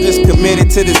 I'm just committed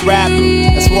to this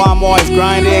rapping. That's why I'm always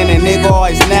grinding and nigga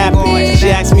always napping. She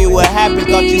asked me what happened,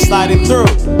 thought you sliding through.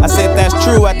 I said that's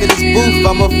true, after this booth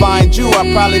I'ma find you.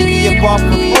 I'll probably be up off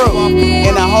the fruit.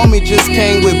 And a homie just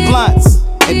came with blunts,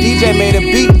 and DJ made a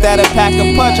beat that'll pack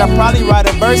a punch. I'll probably write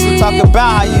a verse and talk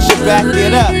about how you should back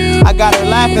it up. I got her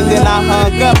laughing, then I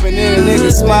hung up, and then a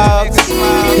nigga smokes.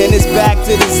 And it's back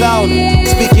to the zone.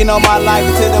 Speaking on my life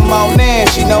to the morning.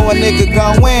 She know a nigga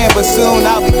gon' win, but soon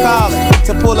I'll be calling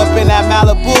to pull up in that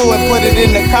Malibu and put it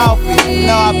in the coffee. You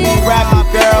know I be rapping,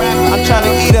 girl. I'm trying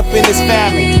to eat up in this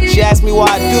family. She asked me why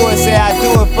I do it, say I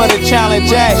do it for the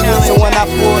challenge, eh? So when I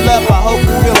pull up, I hope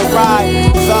you feel it right.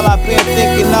 Cause all I've been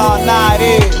thinking all night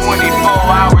is 24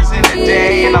 hours in a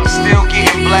day and I'm still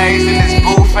getting blazed in this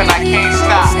booth and I can't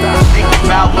stop thinking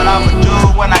about what I'ma do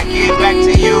when I get back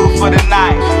to you for the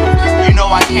night. You know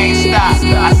I can't stop.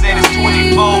 I said it's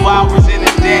 24 hours in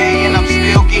a day and I'm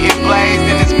still getting blazed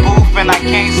in this booth and I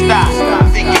can't stop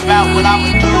thinking about what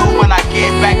I'ma do when I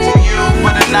get back to you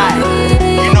for the night.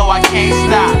 You know I can't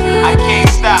stop. I can't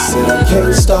stop. I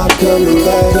can't stop coming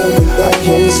back. I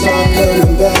can't stop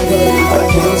coming back. I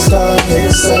can't stop.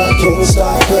 Can't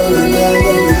stop coming back.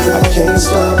 I can't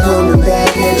stop coming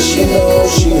back. And she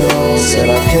knows. Said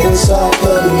I can't stop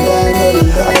coming back.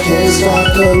 I can't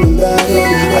stop coming back.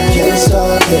 I can't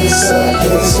stop. Can't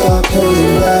stop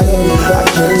coming back. I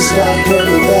can't stop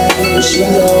coming back. And she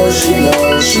knows.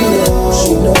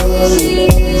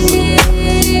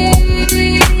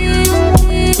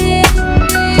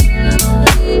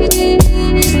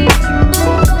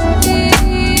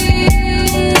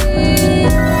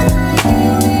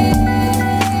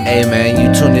 Hey man, you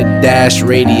tune in Dash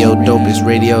Radio, dopest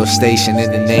radio station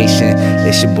in the nation.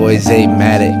 It's your boy Zay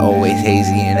Matic, always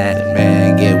hazy and at it,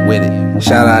 man. Get with it.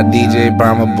 Shout out DJ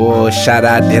Brahma Bull, shout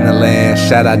out Dinnerland,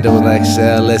 shout out Double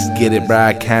XL. Let's get it,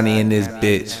 Broward County in this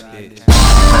bitch.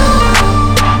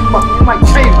 Fuck, my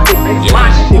favorite shit, man. It's my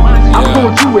shit. I'm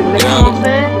going through it, nigga.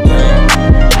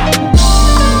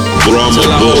 You know what I'm saying? Brahma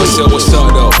Bull. What's up,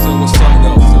 though?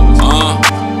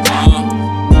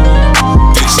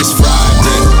 Bitch, it's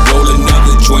Friday. Roll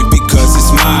another joint because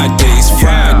it's my day. It's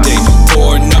Friday.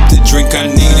 Pouring up the drink,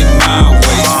 I need it my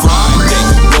way. It's Friday.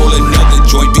 Roll another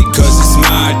joint because it's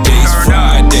my day. It's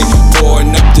Friday.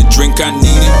 Pouring up the drink, I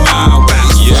need it my way.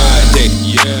 It's Friday.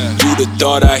 You'd have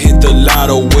thought I hit the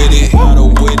lotto with it.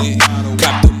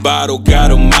 Cop the bottle,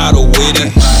 got a model with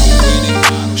it.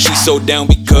 She so down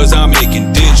because I'm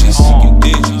making digits.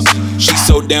 She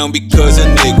so down because a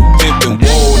nigga pimpin'.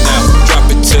 Whoa, now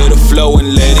drop it to the floor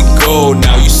and let it go.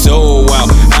 Now you so out.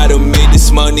 I done made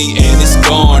this money and it's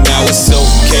gone. Now it's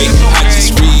okay. I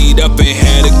just read up and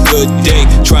had a good day.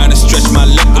 Trying to stretch my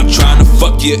luck, I'm trying to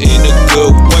fuck you in a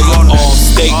good way. All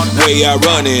state, way I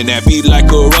run in, that be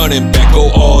like a running back, go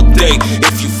all day.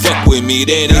 If you fuck with me,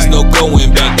 then there's no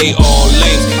going back. They all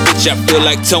lame. bitch, I feel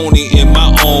like Tony in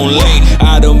my own lane.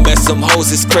 I done met some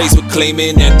hoes, it's crazy with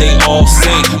claiming that they all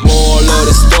sing. Moral of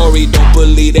the story, don't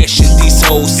believe that shit these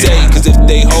hoes say. Cause if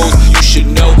they hoes, you should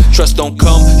know. Trust don't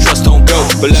come, trust don't go.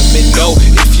 But let me know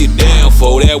if you're down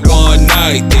for that one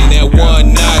night. Then that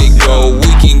one night go,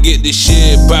 we can get this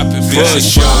shit poppin' for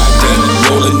sure.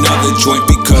 Roll another joint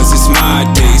because it's my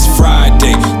day. It's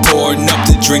Friday, pouring up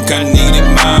the drink, I need it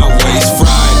my way. It's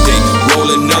Friday, roll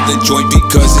another joint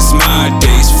because it's my day.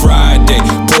 It's Friday,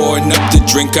 pouring up the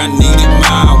drink, I need it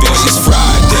my way. It's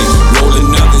Friday, roll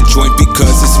another joint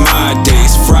because it's my day.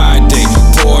 It's Friday,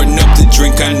 pouring up the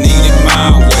drink, I need it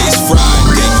my way. It's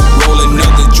Friday, roll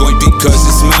another joint because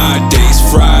it's my day. It's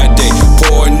Friday,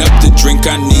 pouring up the drink,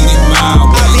 I need it my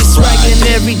way. I be swaggin'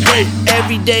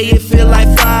 every day it feel like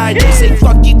Friday. Say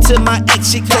fuck you to my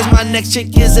ex chick cause my next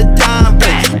chick is a dime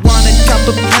bitch. Wanna cop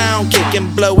a pound cake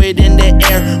and blow it in the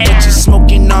air. What you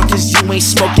smoking on cause you ain't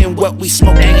smoking what we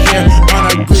smoking here.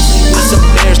 On a grizzly with some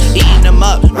bears, eating them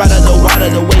up right out the water.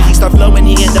 The way he start flowing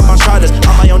he end up on charters.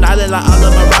 On my own island like all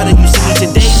of Marauder. You see me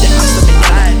today then I'm still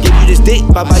in. Give you this dick,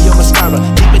 bye bye your mascara.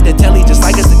 Deep in the telly just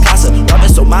like it's the casa. Rubbing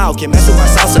so mild, can mess with my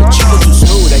salsa. Chico too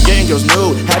smooth, that getting girls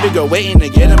nude. Have your girl waiting to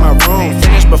get in my room.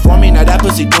 Finish before me, now that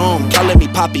pussy doom. Calling me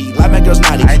poppy, like my girl's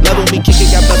naughty. Love when we kick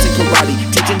it, got butts in karate.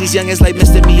 Teaching these youngins like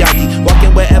Mr. Miyagi.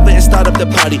 Walking wherever and start up the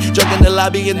party. Drunk in the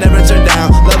lobby and never turn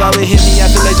down. Love how it hit me, I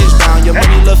feel like James Brown. Your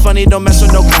money look funny, don't mess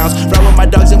with no clowns. Ride with my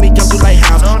dogs and we come through like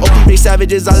hounds. OP race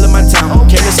savages all in my town.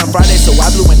 Careless on Friday, so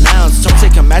I blew an ounce. Tone say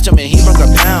come match him and he rung a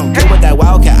pound. Good with that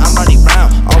wildcat, I'm Ronnie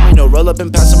Brown. All we know, roll up and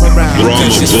pass him around.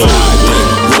 Because it's Friday,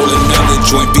 roll another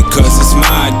joint because it's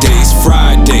my day. It's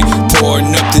Friday,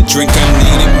 pouring up the drink, I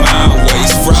need it my way.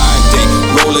 It's Friday,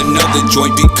 roll another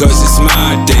joint because it's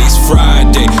my day. It's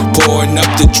Friday, pouring up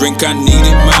the drink, I need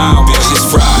it my way. It's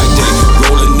Friday,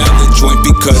 roll another joint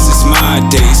because it's my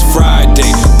day. It's Friday,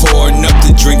 pouring up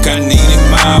the drink, I need it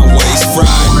my way. It's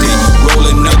Friday, roll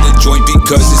another joint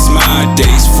because it's my day.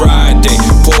 It's Friday,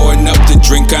 pouring up the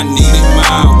drink, I need it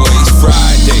my way. It's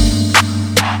Friday.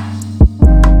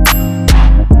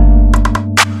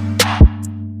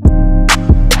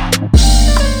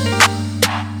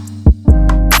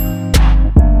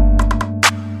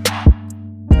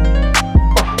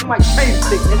 My chain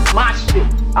stick, it's my shit.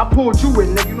 I pulled you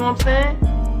in, nigga, you know what I'm saying?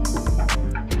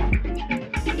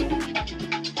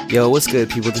 Yo, what's good,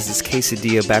 people? This is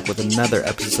Quesadilla back with another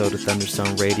episode of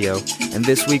Thunderstone Radio. And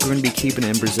this week, we're going to be keeping it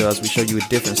in Brazil as we show you a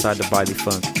different side of baile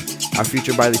funk. Our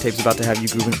future baile tape's about to have you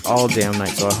grooving all damn night,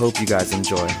 so I hope you guys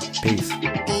enjoy. Peace.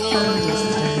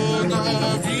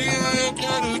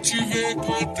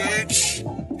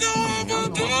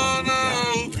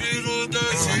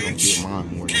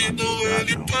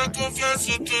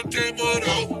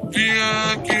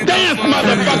 Dance,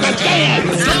 motherfucker,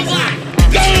 dance!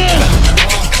 Dance!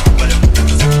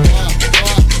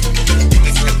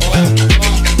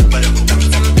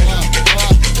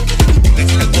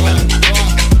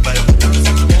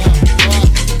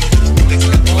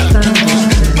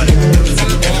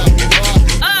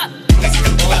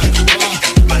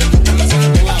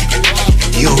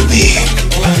 You'll be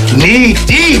knee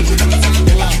deep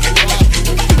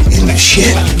in the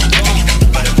shit.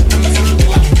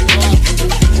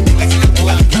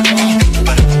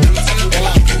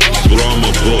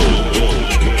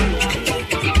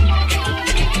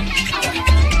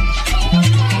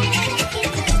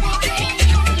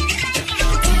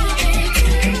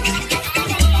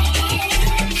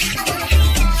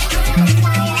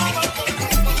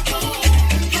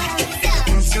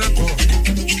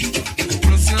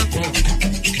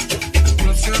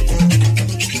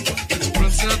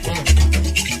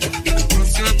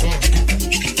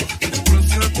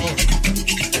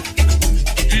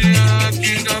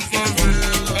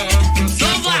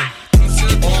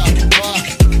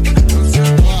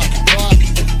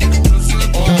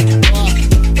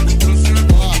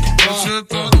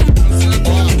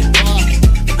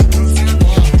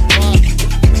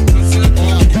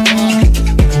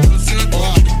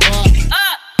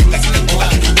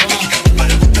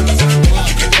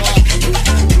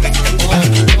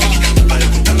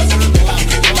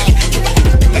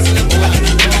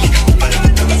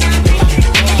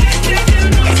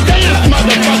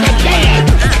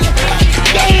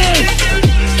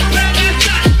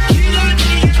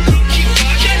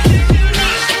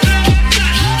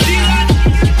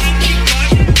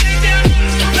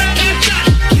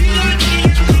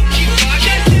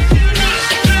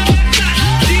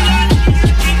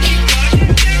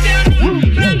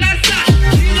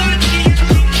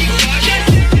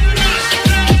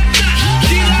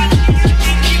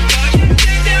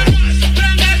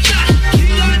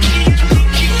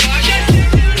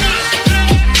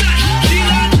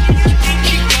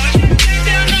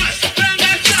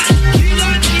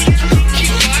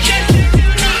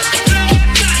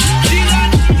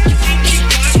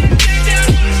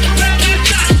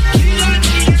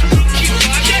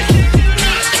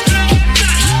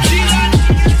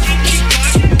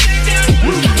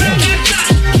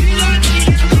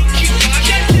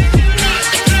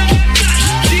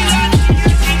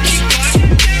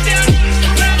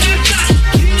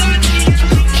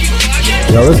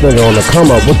 Yo, this nigga on the come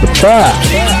up with the back.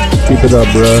 Keep it up,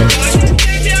 bruh.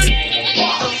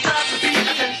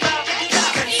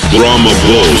 Brahma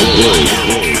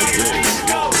Bull.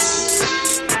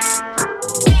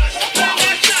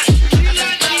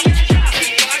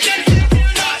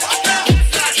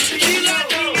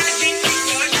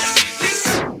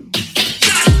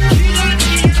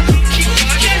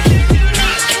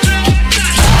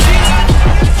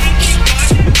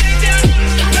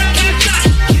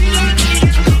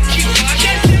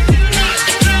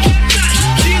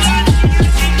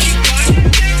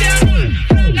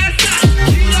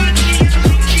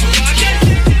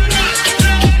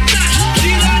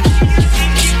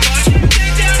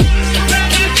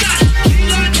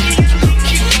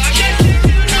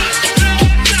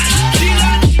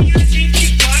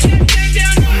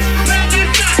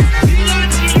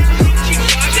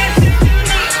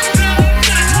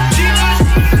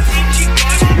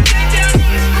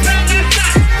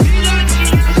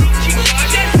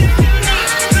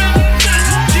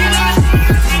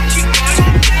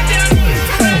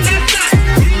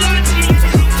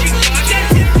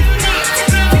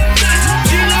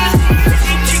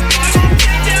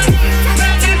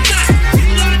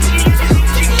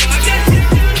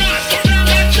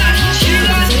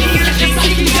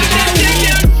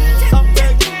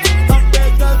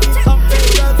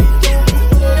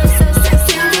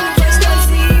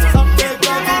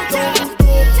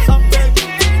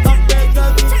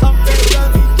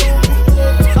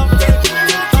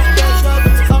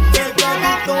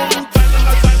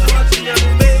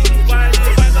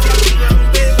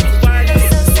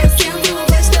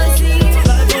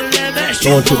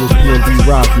 Going to this PNB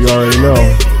Rock, you already know.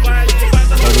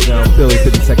 Over down Philly,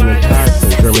 52nd and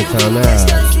Paxton, Germantown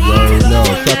Ave. You already know.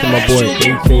 Shout out to my boy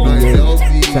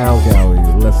H88 Sound Gallery.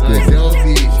 Let's get it.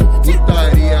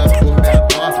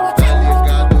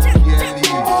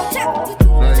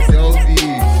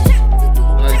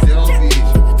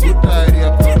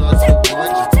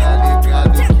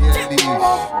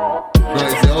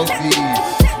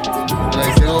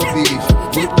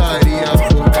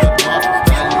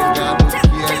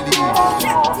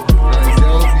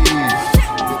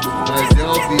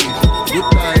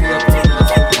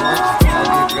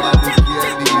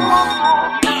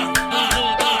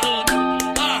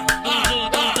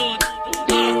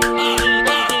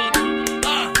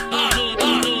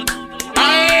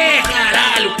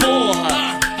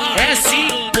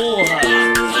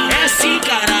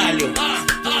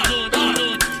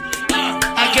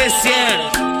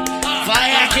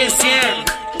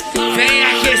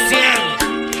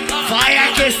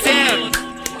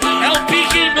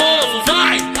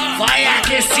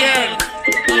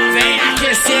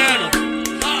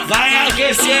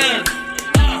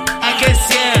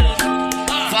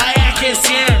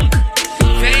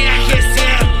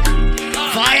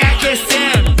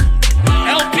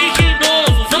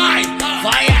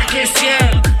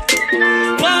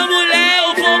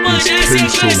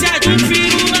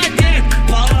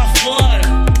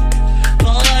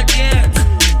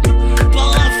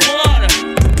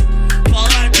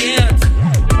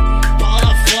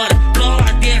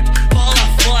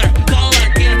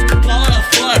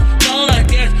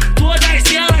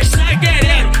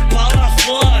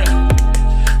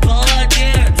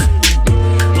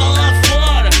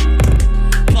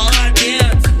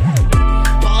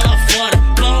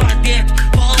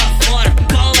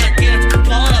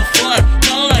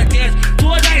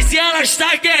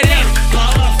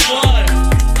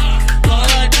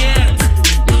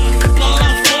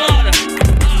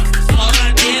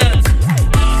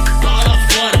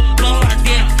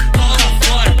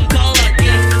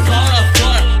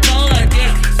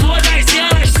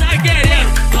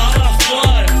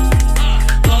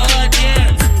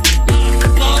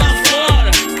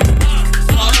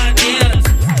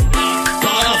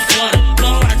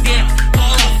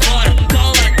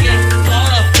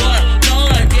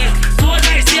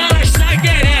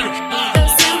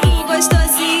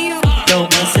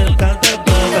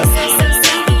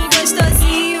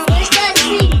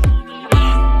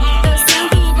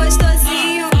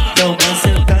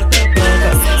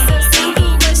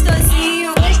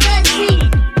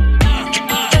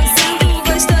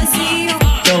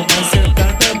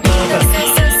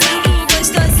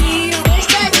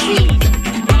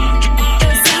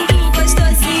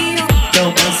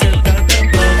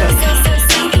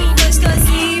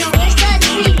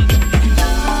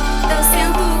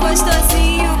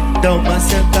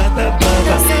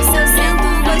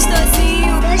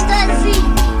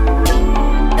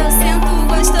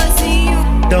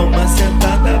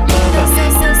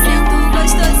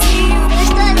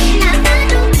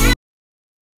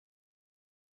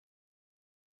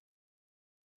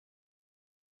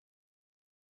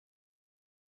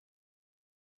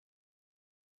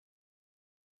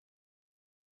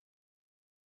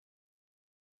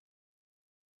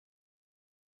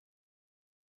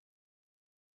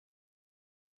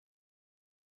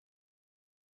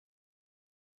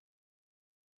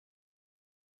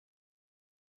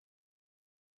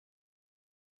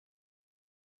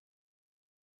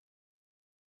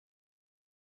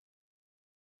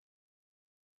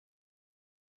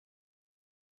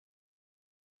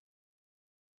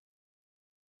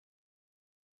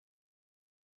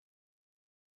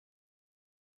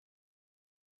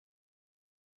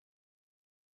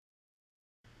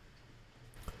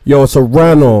 Yo, it's a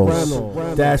Reynolds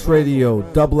Dash Radio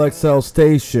Double XL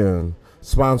station,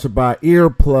 sponsored by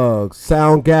Earplugs,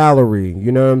 Sound Gallery,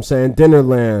 you know what I'm saying,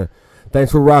 Dinnerland.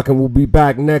 Thanks for rocking. We'll be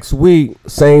back next week.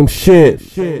 Same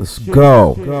shit. Let's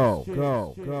go. Go.